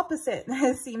 the opposite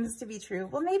seems to be true.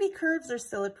 Well, maybe curves are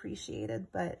still appreciated,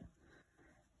 but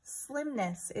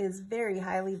slimness is very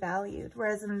highly valued.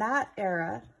 Whereas in that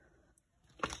era,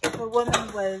 if a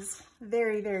woman was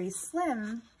very, very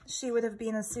slim, she would have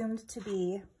been assumed to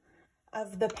be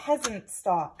of the peasant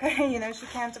stock. You know, she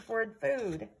can't afford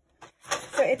food.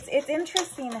 So it's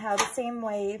interesting how the same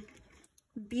way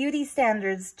beauty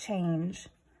standards change,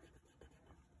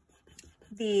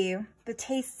 the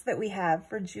tastes that we have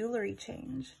for jewelry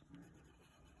change.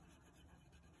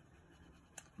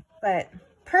 But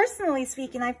personally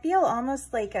speaking, I feel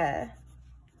almost like I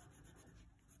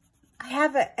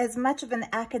have as much of an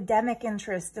academic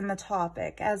interest in the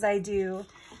topic as I do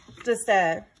just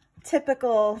a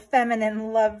typical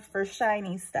feminine love for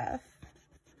shiny stuff.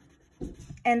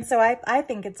 And so I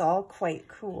think it's all quite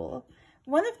cool.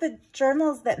 One of the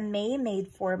journals that May made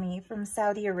for me from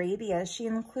Saudi Arabia, she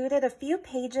included a few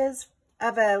pages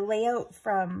of a layout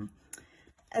from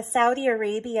a Saudi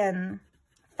Arabian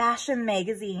fashion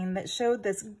magazine that showed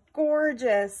this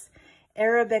gorgeous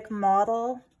Arabic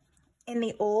model in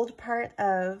the old part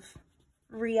of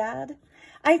Riyadh.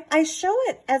 I show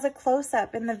it as a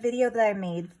close-up in the video that I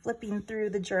made flipping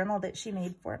through the journal that she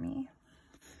made for me.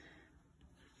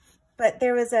 But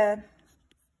there was a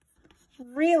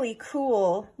really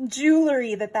cool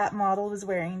jewelry that model was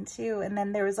wearing too. And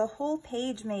then there was a whole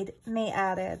page May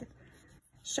added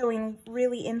showing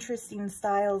really interesting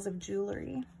styles of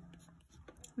jewelry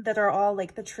that are all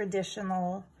like the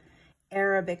traditional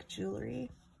Arabic jewelry.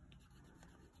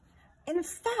 In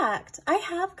fact, I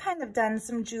have kind of done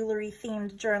some jewelry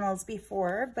themed journals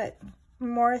before, but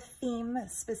more theme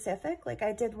specific. Like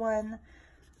I did one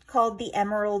called The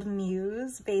Emerald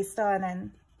Muse based on a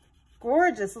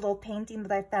gorgeous little painting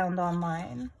that I found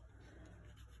online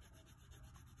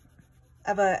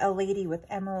of a lady with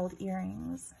emerald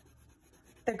earrings.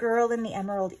 The Girl in the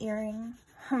Emerald Earring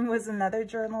was another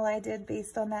journal I did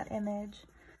based on that image.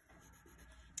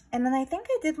 And then I think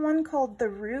I did one called The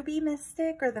Ruby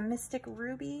Mystic, or The Mystic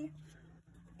Ruby,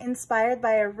 inspired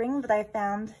by a ring that I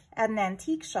found at an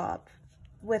antique shop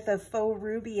with a faux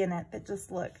ruby in it that just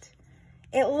looked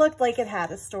like it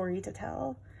had a story to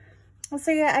tell. So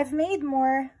yeah, I've made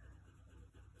more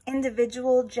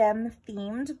individual gem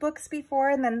themed books before,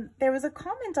 and then there was a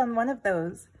comment on one of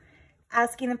those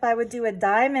asking if I would do a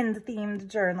diamond themed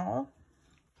journal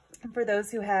for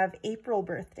those who have April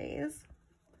birthdays.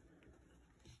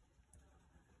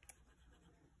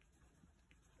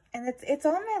 And it's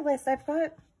on my list. I've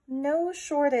got no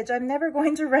shortage. I'm never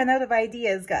going to run out of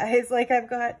ideas, guys. Like I've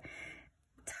got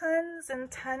tons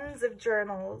and tons of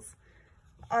journals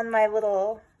on my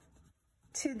little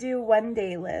to-do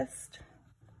one-day list.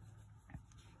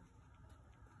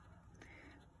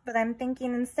 But I'm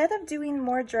thinking instead of doing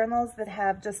more journals that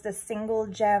have just a single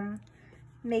gem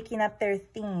making up their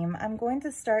theme, I'm going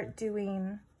to start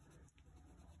doing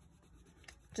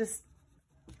just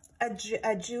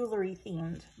a jewelry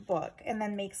themed book and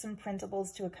then make some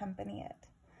printables to accompany it.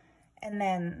 And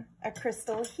then a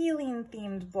crystal healing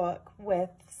themed book with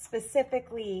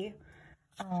specifically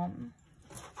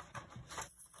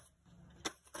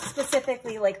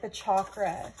like the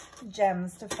chakra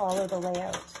gems to follow the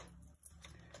layout.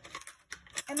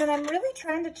 And then I'm really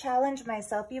trying to challenge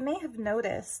myself. You may have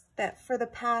noticed that for the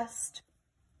past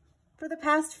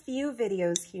few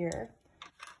videos here,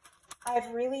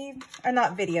 I've really, or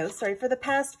not videos, sorry, for the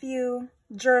past few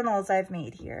journals I've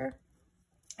made here,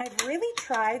 I've really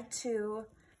tried to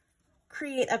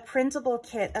create a printable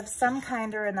kit of some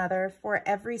kind or another for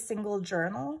every single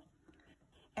journal.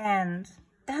 And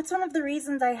that's one of the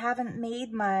reasons I haven't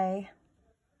made my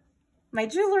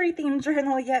jewelry themed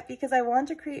journal yet, because I want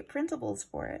to create printables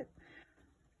for it.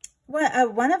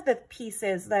 One of the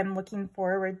pieces that I'm looking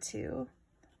forward to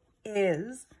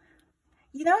is,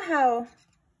 you know how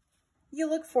you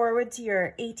look forward to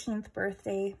your 18th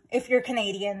birthday, if you're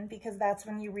Canadian, because that's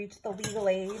when you reach the legal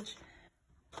age.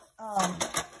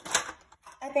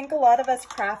 I think a lot of us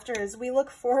crafters, we look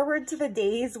forward to the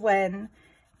days when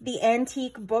the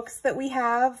antique books that we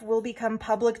have will become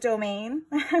public domain.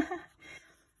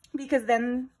 Because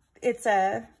then it's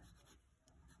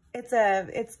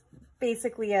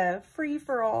basically a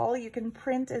free-for-all. You can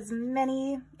print as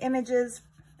many images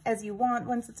as you want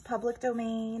once it's public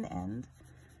domain and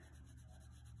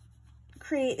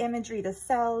create imagery to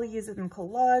sell, use it in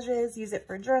collages, use it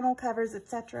for journal covers,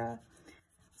 etc.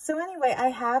 So anyway, I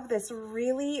have this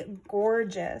really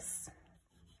gorgeous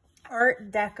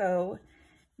Art Deco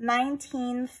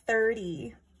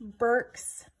 1930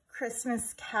 Burke's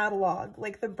Christmas catalog.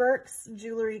 Like the Burke's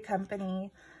Jewelry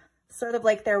Company sort of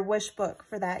like their wish book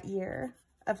for that year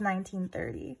of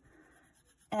 1930.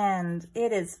 And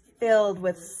it is filled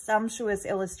with sumptuous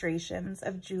illustrations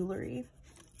of jewelry.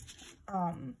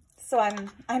 So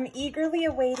I'm eagerly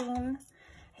awaiting,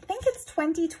 I think it's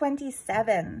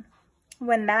 2027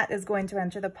 when that is going to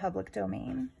enter the public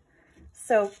domain.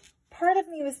 So part of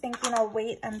me was thinking I'll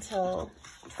wait until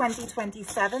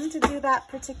 2027 to do that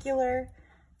particular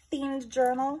themed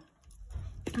journal.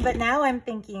 But now I'm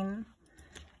thinking,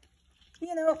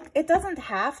 you know, it doesn't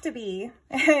have to be.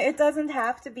 It doesn't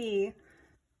have to be.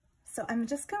 So I'm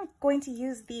just going to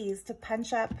use these to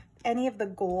punch up any of the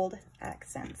gold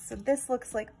accents. So this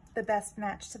looks like the best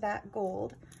match to that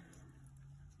gold.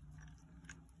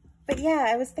 But yeah,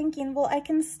 I was thinking, well, I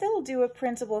can still do a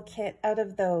printable kit out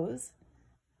of those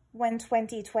when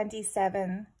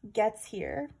 2027 gets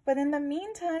here. But in the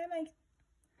meantime,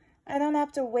 I don't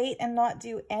have to wait and not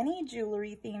do any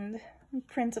jewelry themed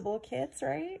printable kits,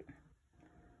 right?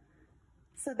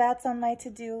 So that's on my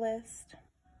to-do list.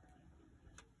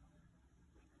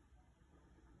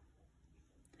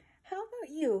 How about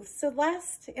you? So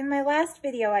in my last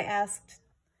video, I asked,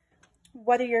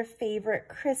 what are your favorite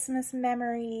Christmas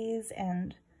memories,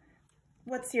 and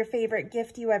what's your favorite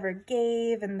gift you ever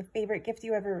gave and the favorite gift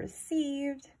you ever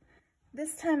received?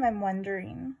 This time I'm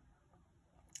wondering,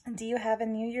 do you have a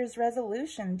New Year's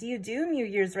resolution? Do you do New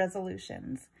Year's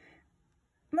resolutions?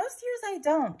 Most years I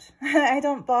don't. I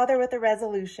don't bother with a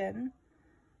resolution,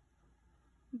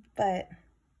 but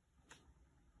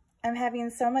I'm having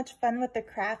so much fun with the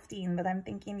crafting that I'm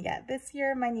thinking, yeah, this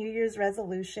year my New Year's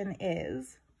resolution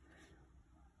is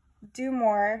do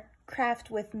more craft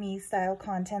with me style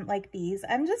content like these.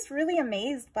 I'm just really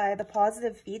amazed by the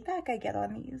positive feedback I get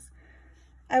on these.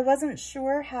 I wasn't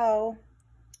sure how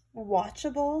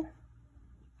watchable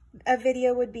a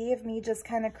video would be of me just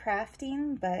kind of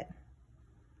crafting, but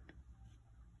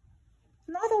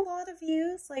not a lot of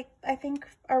views, like I think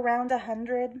around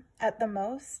 100 at the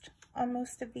most on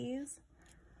most of these.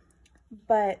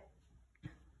 But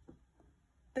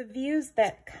the views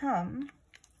that come,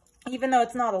 even though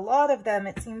it's not a lot of them,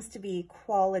 it seems to be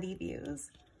quality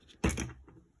views.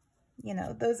 You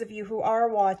know, those of you who are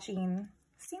watching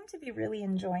seem to be really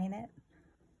enjoying it.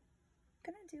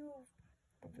 I'm gonna do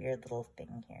a weird little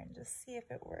thing here and just see if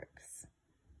it works.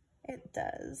 It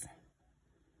does.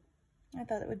 I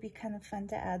thought it would be kind of fun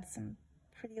to add some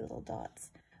pretty little dots.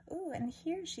 Ooh, and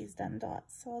here she's done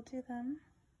dots, so I'll do them.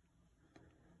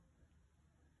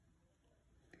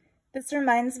 This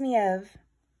reminds me of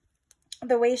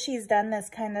the way she's done this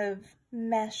kind of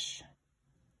mesh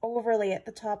overlay at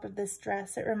the top of this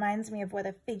dress. It reminds me of what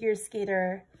a figure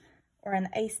skater or an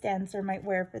ice dancer might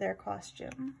wear for their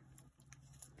costume.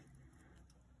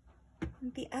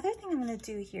 The other thing I'm going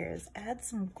to do here is add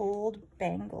some gold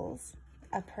bangles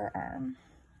up her arm,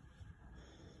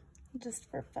 just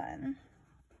for fun.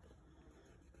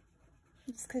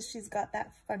 Just because she's got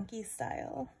that funky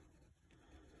style.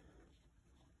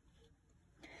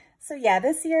 So yeah,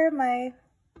 this year my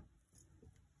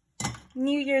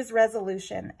New Year's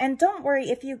resolution, and don't worry,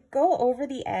 if you go over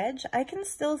the edge, I can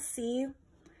still see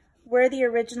where the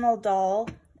original doll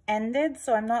ended,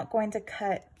 so I'm not going to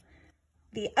cut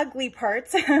the ugly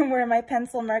parts where my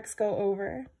pencil marks go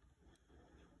over.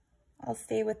 I'll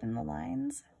stay within the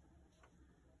lines.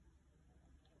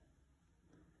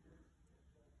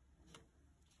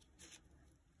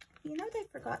 You know what I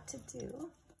forgot to do?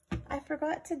 I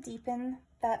forgot to deepen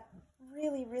that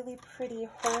really, really pretty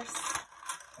horse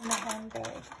in the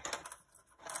handbag.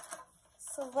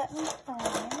 So let me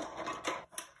find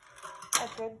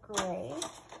a good gray.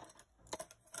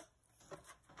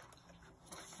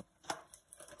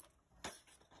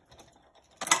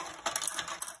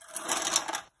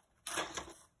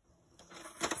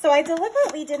 So I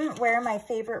deliberately didn't wear my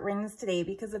favorite rings today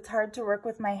because it's hard to work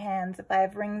with my hands if I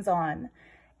have rings on.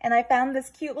 And I found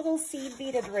this cute little seed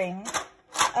beaded ring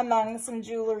among some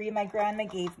jewelry my grandma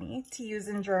gave me to use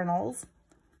in journals.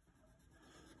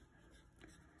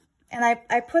 And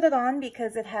I put it on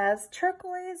because it has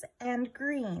turquoise and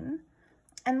green.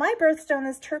 And my birthstone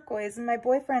is turquoise and my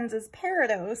boyfriend's is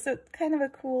peridot, so it's kind of a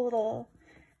cool little...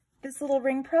 This little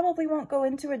ring probably won't go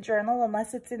into a journal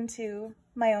unless it's into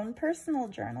my own personal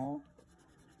journal,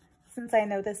 since I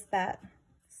noticed that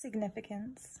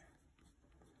significance.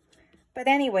 But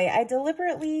anyway, I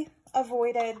deliberately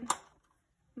avoided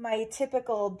my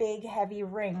typical big heavy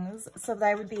rings so that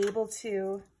I would be able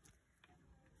to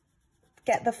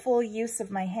get the full use of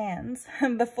my hands,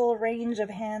 the full range of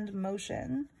hand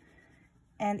motion.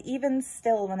 And even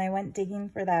still, when I went digging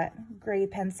for that gray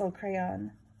pencil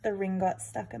crayon, the ring got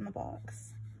stuck in the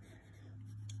box.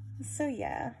 So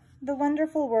yeah, the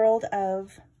wonderful world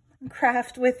of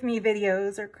craft with me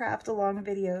videos or craft along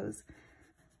videos.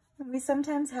 We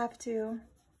sometimes have to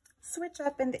switch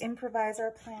up and improvise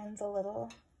our plans a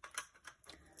little.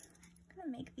 I'm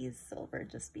gonna make these silver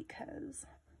just because.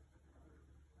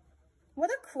 What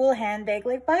a cool handbag.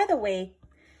 Like, by the way,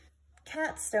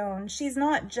 Kat Stone, she's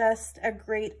not just a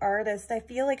great artist. I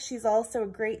feel like she's also a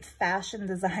great fashion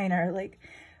designer. Like,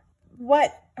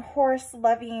 what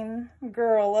horse-loving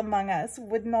girl among us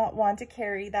would not want to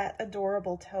carry that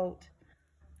adorable tote?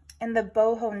 And the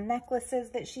boho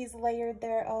necklaces that she's layered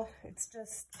there, oh, it's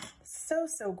just so,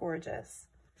 so gorgeous.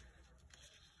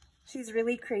 She's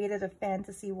really created a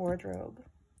fantasy wardrobe.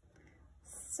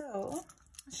 So,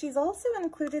 she's also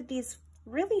included these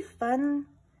really fun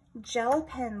gel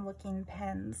pen looking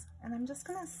pens, and I'm just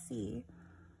gonna see.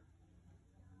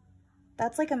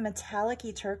 That's like a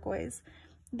metallic-y turquoise.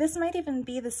 This might even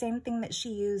be the same thing that she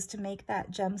used to make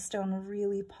that gemstone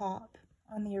really pop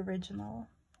on the original.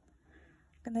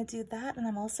 I'm gonna do that, and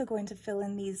I'm also going to fill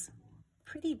in these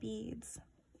pretty beads.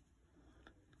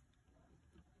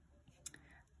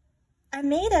 I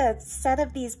made a set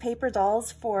of these paper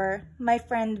dolls for my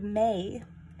friend May,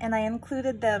 and I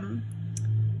included them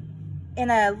in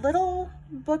a little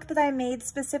book that I made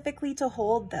specifically to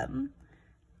hold them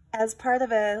as part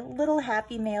of a little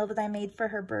happy mail that I made for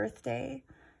her birthday.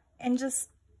 And just,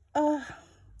 oh,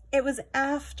 it was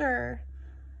after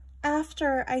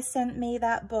I sent May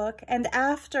that book, and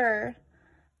after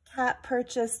Kat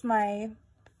purchased my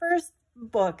first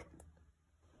book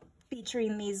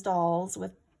featuring these dolls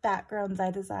with backgrounds I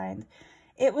designed.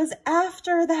 It was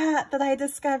after that that I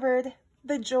discovered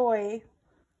the joy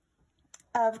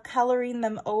of coloring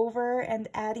them over and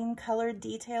adding colored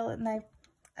detail, and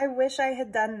I wish I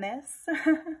had done this.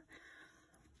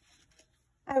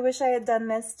 I wish I had done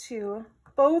this to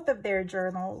both of their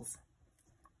journals.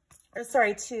 Or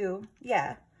sorry, to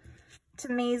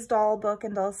May's doll book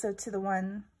and also to the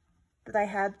one that I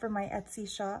had for my Etsy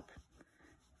shop.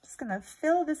 Just gonna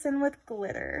fill this in with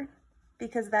glitter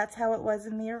because that's how it was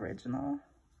in the original.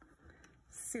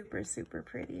 Super, super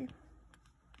pretty.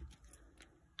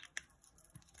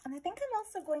 And I think I'm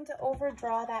also going to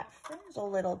overdraw that fringe a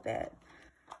little bit.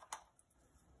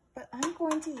 But I'm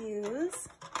going to use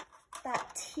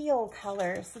that teal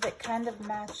color so that it kind of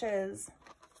matches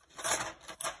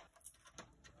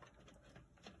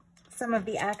some of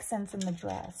the accents in the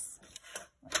dress.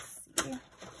 Let's see.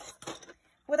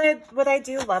 What I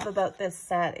do love about this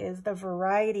set is the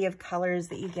variety of colors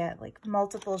that you get, like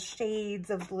multiple shades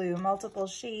of blue, multiple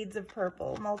shades of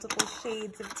purple, multiple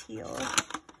shades of teal.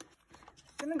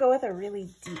 I'm gonna go with a really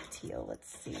deep teal.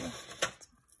 Let's see.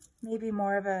 Maybe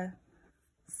more of a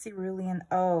cerulean.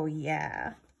 Oh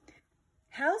yeah.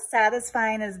 How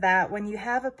satisfying is that when you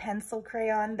have a pencil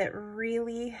crayon that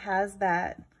really has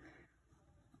that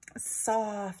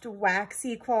soft,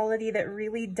 waxy quality that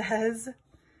really does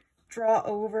draw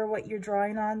over what you're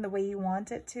drawing on the way you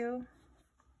want it to.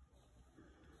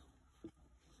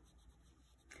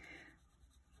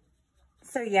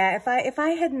 So yeah, if I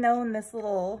had known this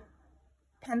little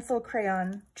pencil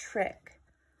crayon trick,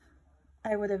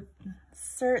 I would have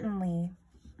certainly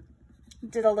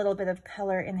did a little bit of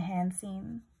color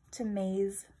enhancing to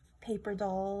May's paper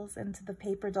dolls and to the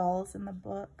paper dolls in the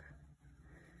book.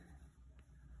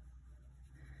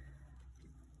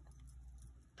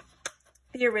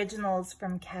 The originals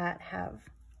from Kat have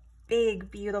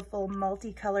big, beautiful,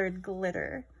 multicolored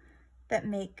glitter that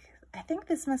make, I think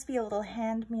this must be a little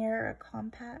hand mirror, a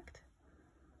compact.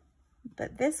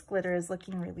 But this glitter is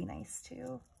looking really nice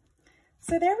too.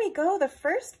 So there we go. The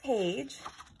first page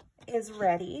is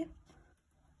ready.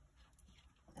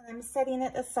 And I'm setting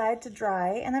it aside to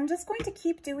dry. And I'm just going to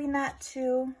keep doing that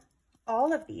to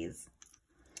all of these.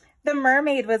 The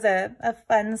mermaid was a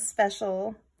fun,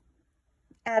 special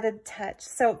added touch.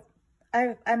 So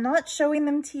I'm not showing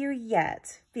them to you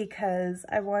yet because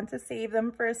I want to save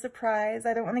them for a surprise.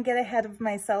 I don't want to get ahead of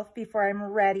myself before I'm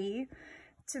ready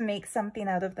to make something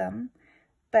out of them.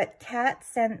 But Kat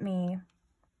sent me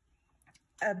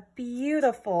a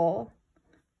beautiful,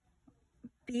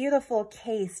 beautiful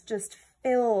case just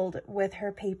filled with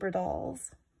her paper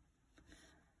dolls.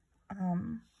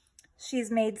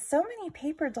 She's made so many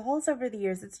paper dolls over the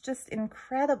years. It's just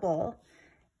incredible.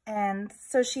 And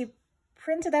so she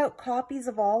printed out copies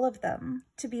of all of them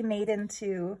to be made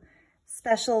into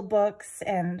special books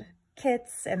and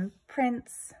kits and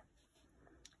prints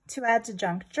to add to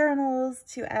junk journals,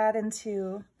 to add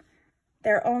into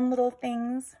their own little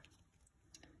things.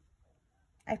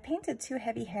 I painted too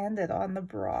heavy-handed on the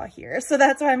bra here, so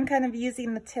that's why I'm kind of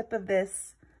using the tip of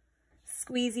this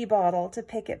squeezy bottle to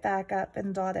pick it back up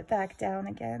and dot it back down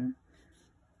again.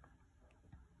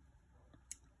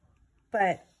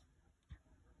 But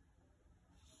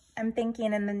I'm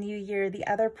thinking in the new year, the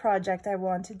other project I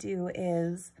want to do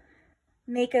is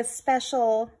make a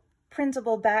special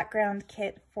printable background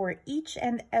kit for each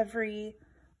and every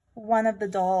one of the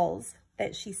dolls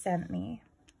that she sent me.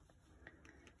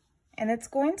 And it's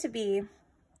going to be,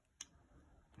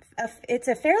 it's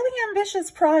a fairly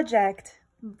ambitious project,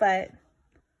 but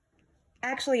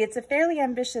actually it's a fairly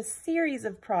ambitious series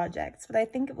of projects, but I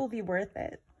think it will be worth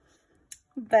it.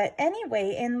 But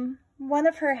anyway, in one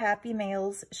of her happy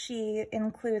mails, she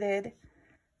included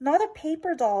not a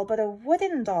paper doll, but a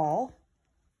wooden doll.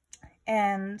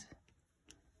 And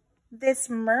this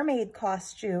mermaid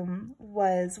costume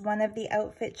was one of the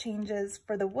outfit changes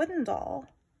for the wooden doll.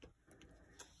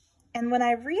 And when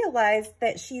I realized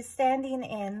that she's standing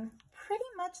in pretty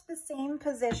much the same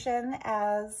position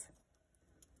as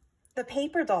the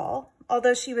paper doll,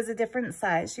 although she was a different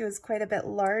size, she was quite a bit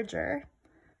larger,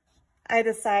 I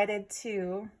decided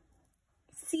to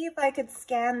see if I could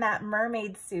scan that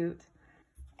mermaid suit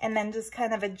and then just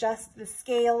kind of adjust the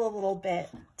scale a little bit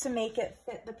to make it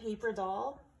fit the paper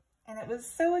doll. And it was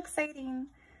so exciting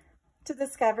to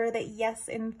discover that yes,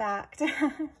 in fact,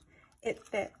 it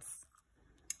fits.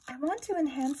 I want to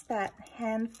enhance that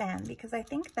hand fan because I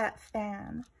think that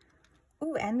fan,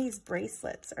 ooh, and these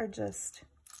bracelets are just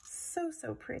so,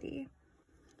 so pretty.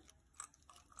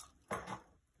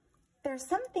 There's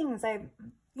some things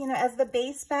you know, as the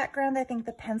base background, I think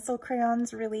the pencil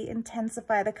crayons really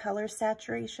intensify the color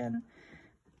saturation.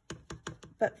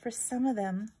 But for some of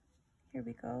them, here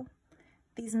we go.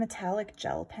 These metallic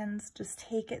gel pens just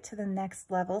take it to the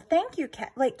next level. Thank you,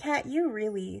 Kat. Like, Kat, you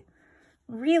really,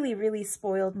 really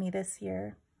spoiled me this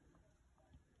year.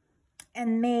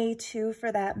 And May, too,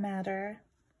 for that matter.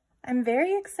 I'm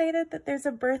very excited that there's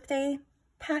a birthday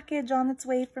package on its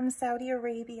way from Saudi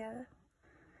Arabia.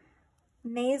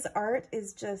 May's art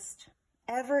is just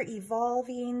ever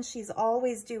evolving. She's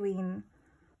always doing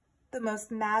the most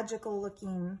magical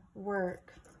looking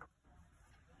work.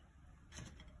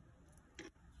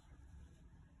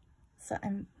 So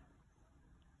I'm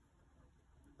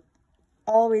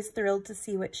always thrilled to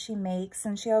see what she makes,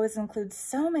 and she always includes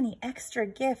so many extra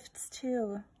gifts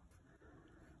too.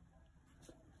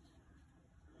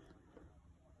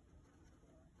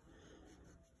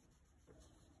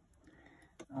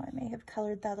 Oh, I may have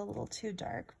colored that a little too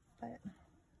dark, but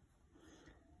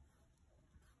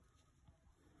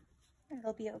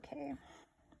it'll be okay.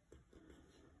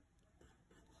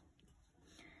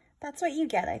 That's what you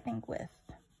get, I think, with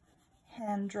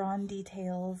hand-drawn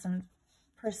details and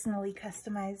personally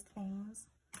customized things.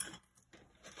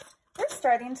 We're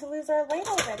starting to lose our light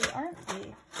already, aren't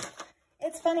we?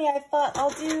 It's funny, I thought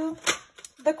I'll do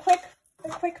the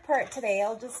quick part today.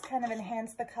 I'll just kind of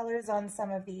enhance the colors on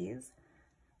some of these.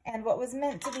 And what was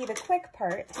meant to be the quick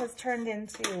part has turned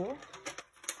into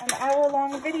an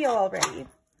hour-long video already.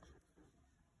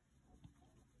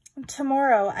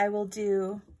 Tomorrow I will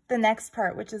do the next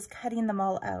part, which is cutting them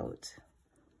all out.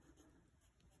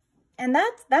 And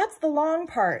that's the long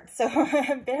part, so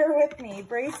bear with me,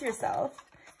 brace yourself.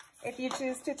 If you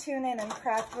choose to tune in and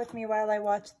craft with me while I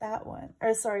watch that one,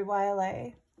 or sorry, while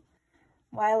I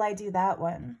do that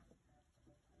one.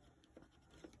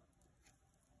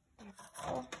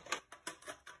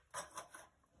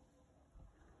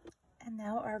 And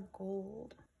now our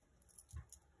gold.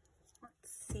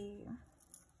 Let's see.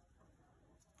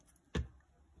 I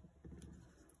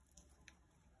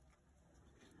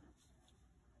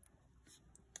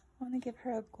want to give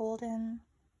her a golden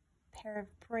pair of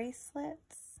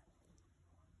bracelets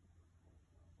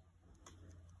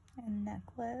and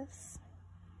necklace.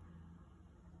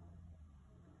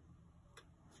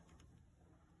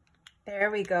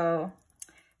 There we go.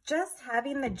 Just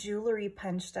having the jewelry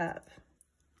punched up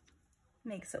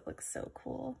makes it look so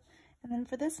cool. And then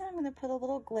for this one, I'm going to put a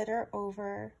little glitter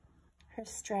over her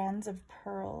strands of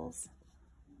pearls.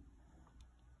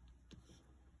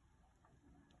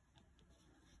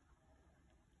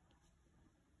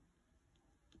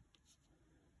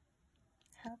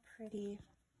 How pretty.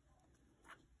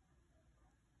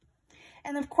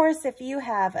 And of course, if you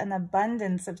have an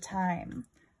abundance of time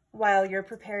while you're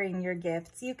preparing your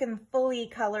gifts, you can fully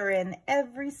color in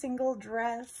every single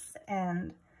dress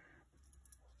and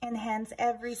enhance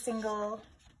every single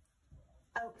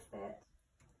outfit.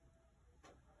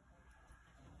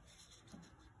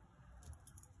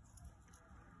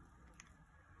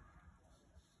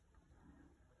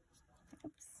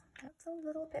 Oops, that's a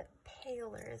little bit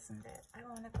paler, isn't it? I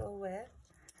want to go with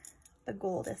the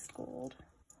goldest gold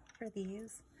for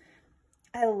these.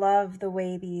 I love the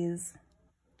way these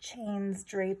chains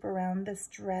drape around this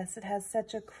dress. It has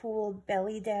such a cool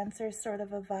belly dancer sort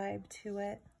of a vibe to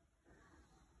it.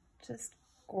 Just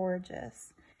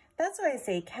gorgeous. That's why I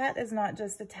say Kat is not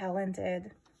just a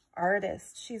talented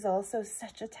artist. She's also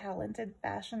such a talented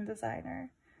fashion designer.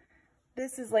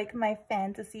 This is like my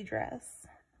fantasy dress.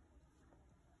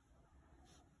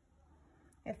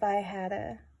 If I had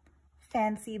a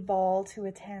fancy ball to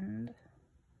attend.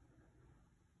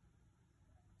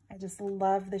 I just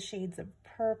love the shades of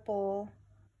purple.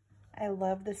 I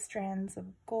love the strands of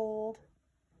gold.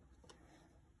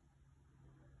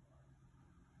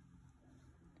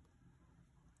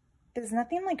 There's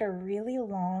nothing like a really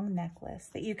long necklace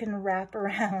that you can wrap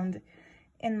around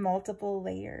in multiple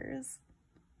layers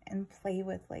and play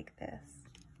with like this.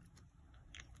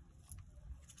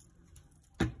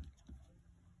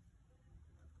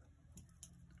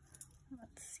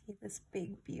 Let's see this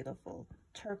big, beautiful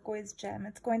turquoise gem.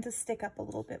 It's going to stick up a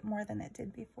little bit more than it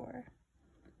did before.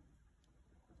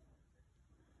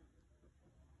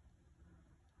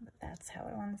 But that's how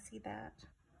I want to see that.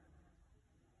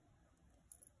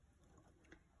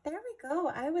 There we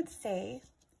go. I would say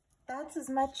that's as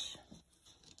much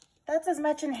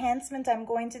enhancement I'm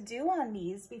going to do on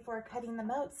these before cutting them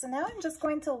out. So now I'm just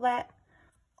going to let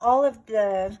all of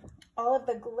the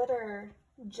glitter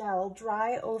gel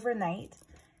dry overnight,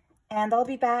 and I'll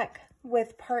be back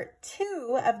with part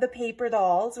 2 of the paper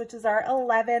dolls, which is our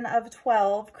 11 of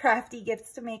 12 crafty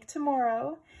gifts to make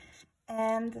tomorrow.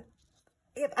 And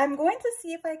I'm going to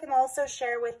see if I can also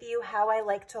share with you how I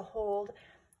like to hold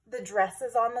the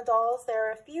dresses on the dolls. There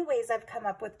are a few ways I've come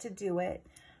up with to do it.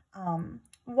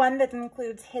 One that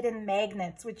includes hidden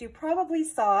magnets, which you probably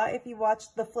saw if you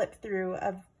watched the flip through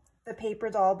of the paper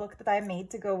doll book that I made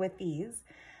to go with these.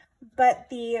 But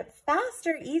the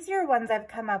faster, easier ones I've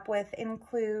come up with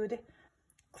include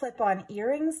clip-on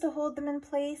earrings to hold them in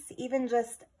place, even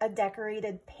just a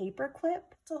decorated paper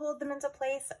clip to hold them into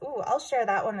place. Ooh, I'll share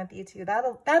that one with you too.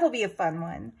 That'll be a fun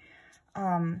one.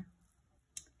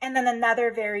 And then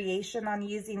another variation on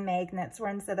using magnets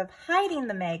where instead of hiding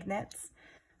the magnets,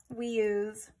 we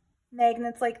use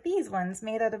magnets like these ones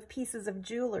made out of pieces of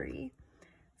jewelry.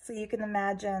 So you can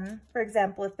imagine, for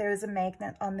example, if there's a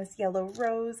magnet on this yellow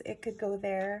rose, it could go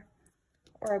there,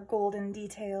 or a golden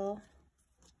detail.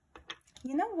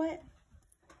 You know what?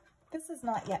 This is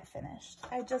not yet finished.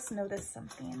 I just noticed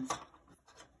something.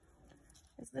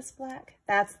 Is this black?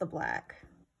 That's the black.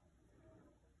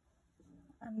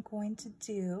 I'm going to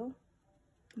do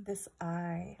this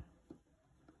eye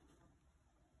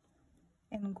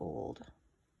in gold.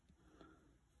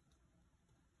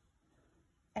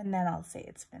 And then I'll say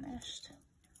it's finished.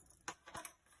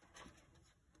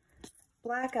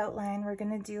 Black outline, we're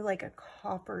gonna do like a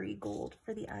coppery gold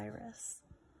for the iris.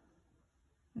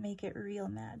 Make it real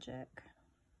magic.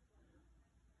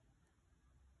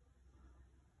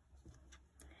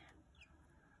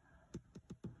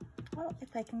 Well,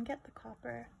 if I can get the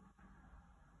copper.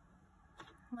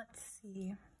 Let's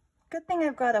see. Good thing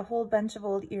I've got a whole bunch of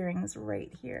old earrings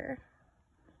right here.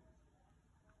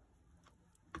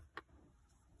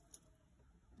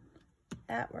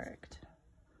 That worked.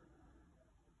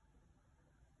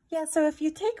 Yeah, so if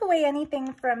you take away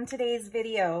anything from today's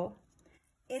video,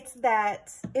 it's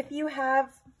that if you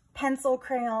have pencil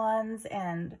crayons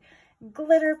and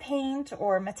glitter paint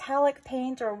or metallic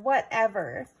paint or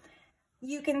whatever,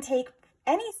 you can take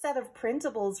any set of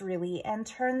printables really and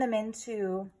turn them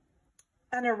into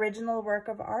an original work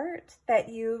of art that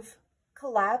you've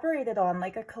collaborated on,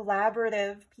 like a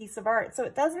collaborative piece of art. So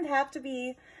it doesn't have to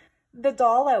be the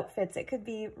doll outfits. It could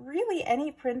be really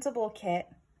any printable kit.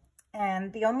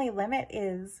 And the only limit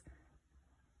is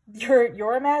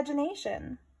your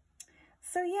imagination.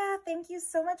 So yeah, thank you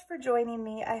so much for joining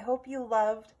me. I hope you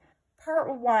loved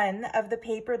part 1 of the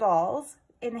paper dolls,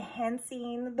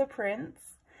 enhancing the prints.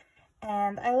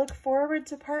 And I look forward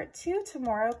to part 2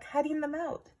 tomorrow, cutting them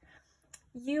out.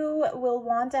 You will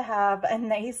want to have a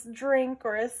nice drink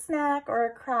or a snack or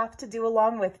a craft to do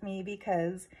along with me,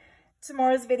 because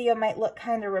tomorrow's video might look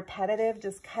kind of repetitive,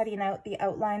 just cutting out the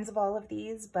outlines of all of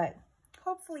these, but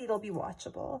hopefully it'll be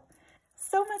watchable.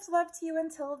 So much love to you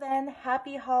until then.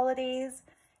 Happy holidays.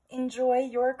 Enjoy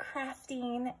your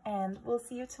crafting, and we'll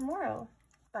see you tomorrow.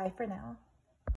 Bye for now.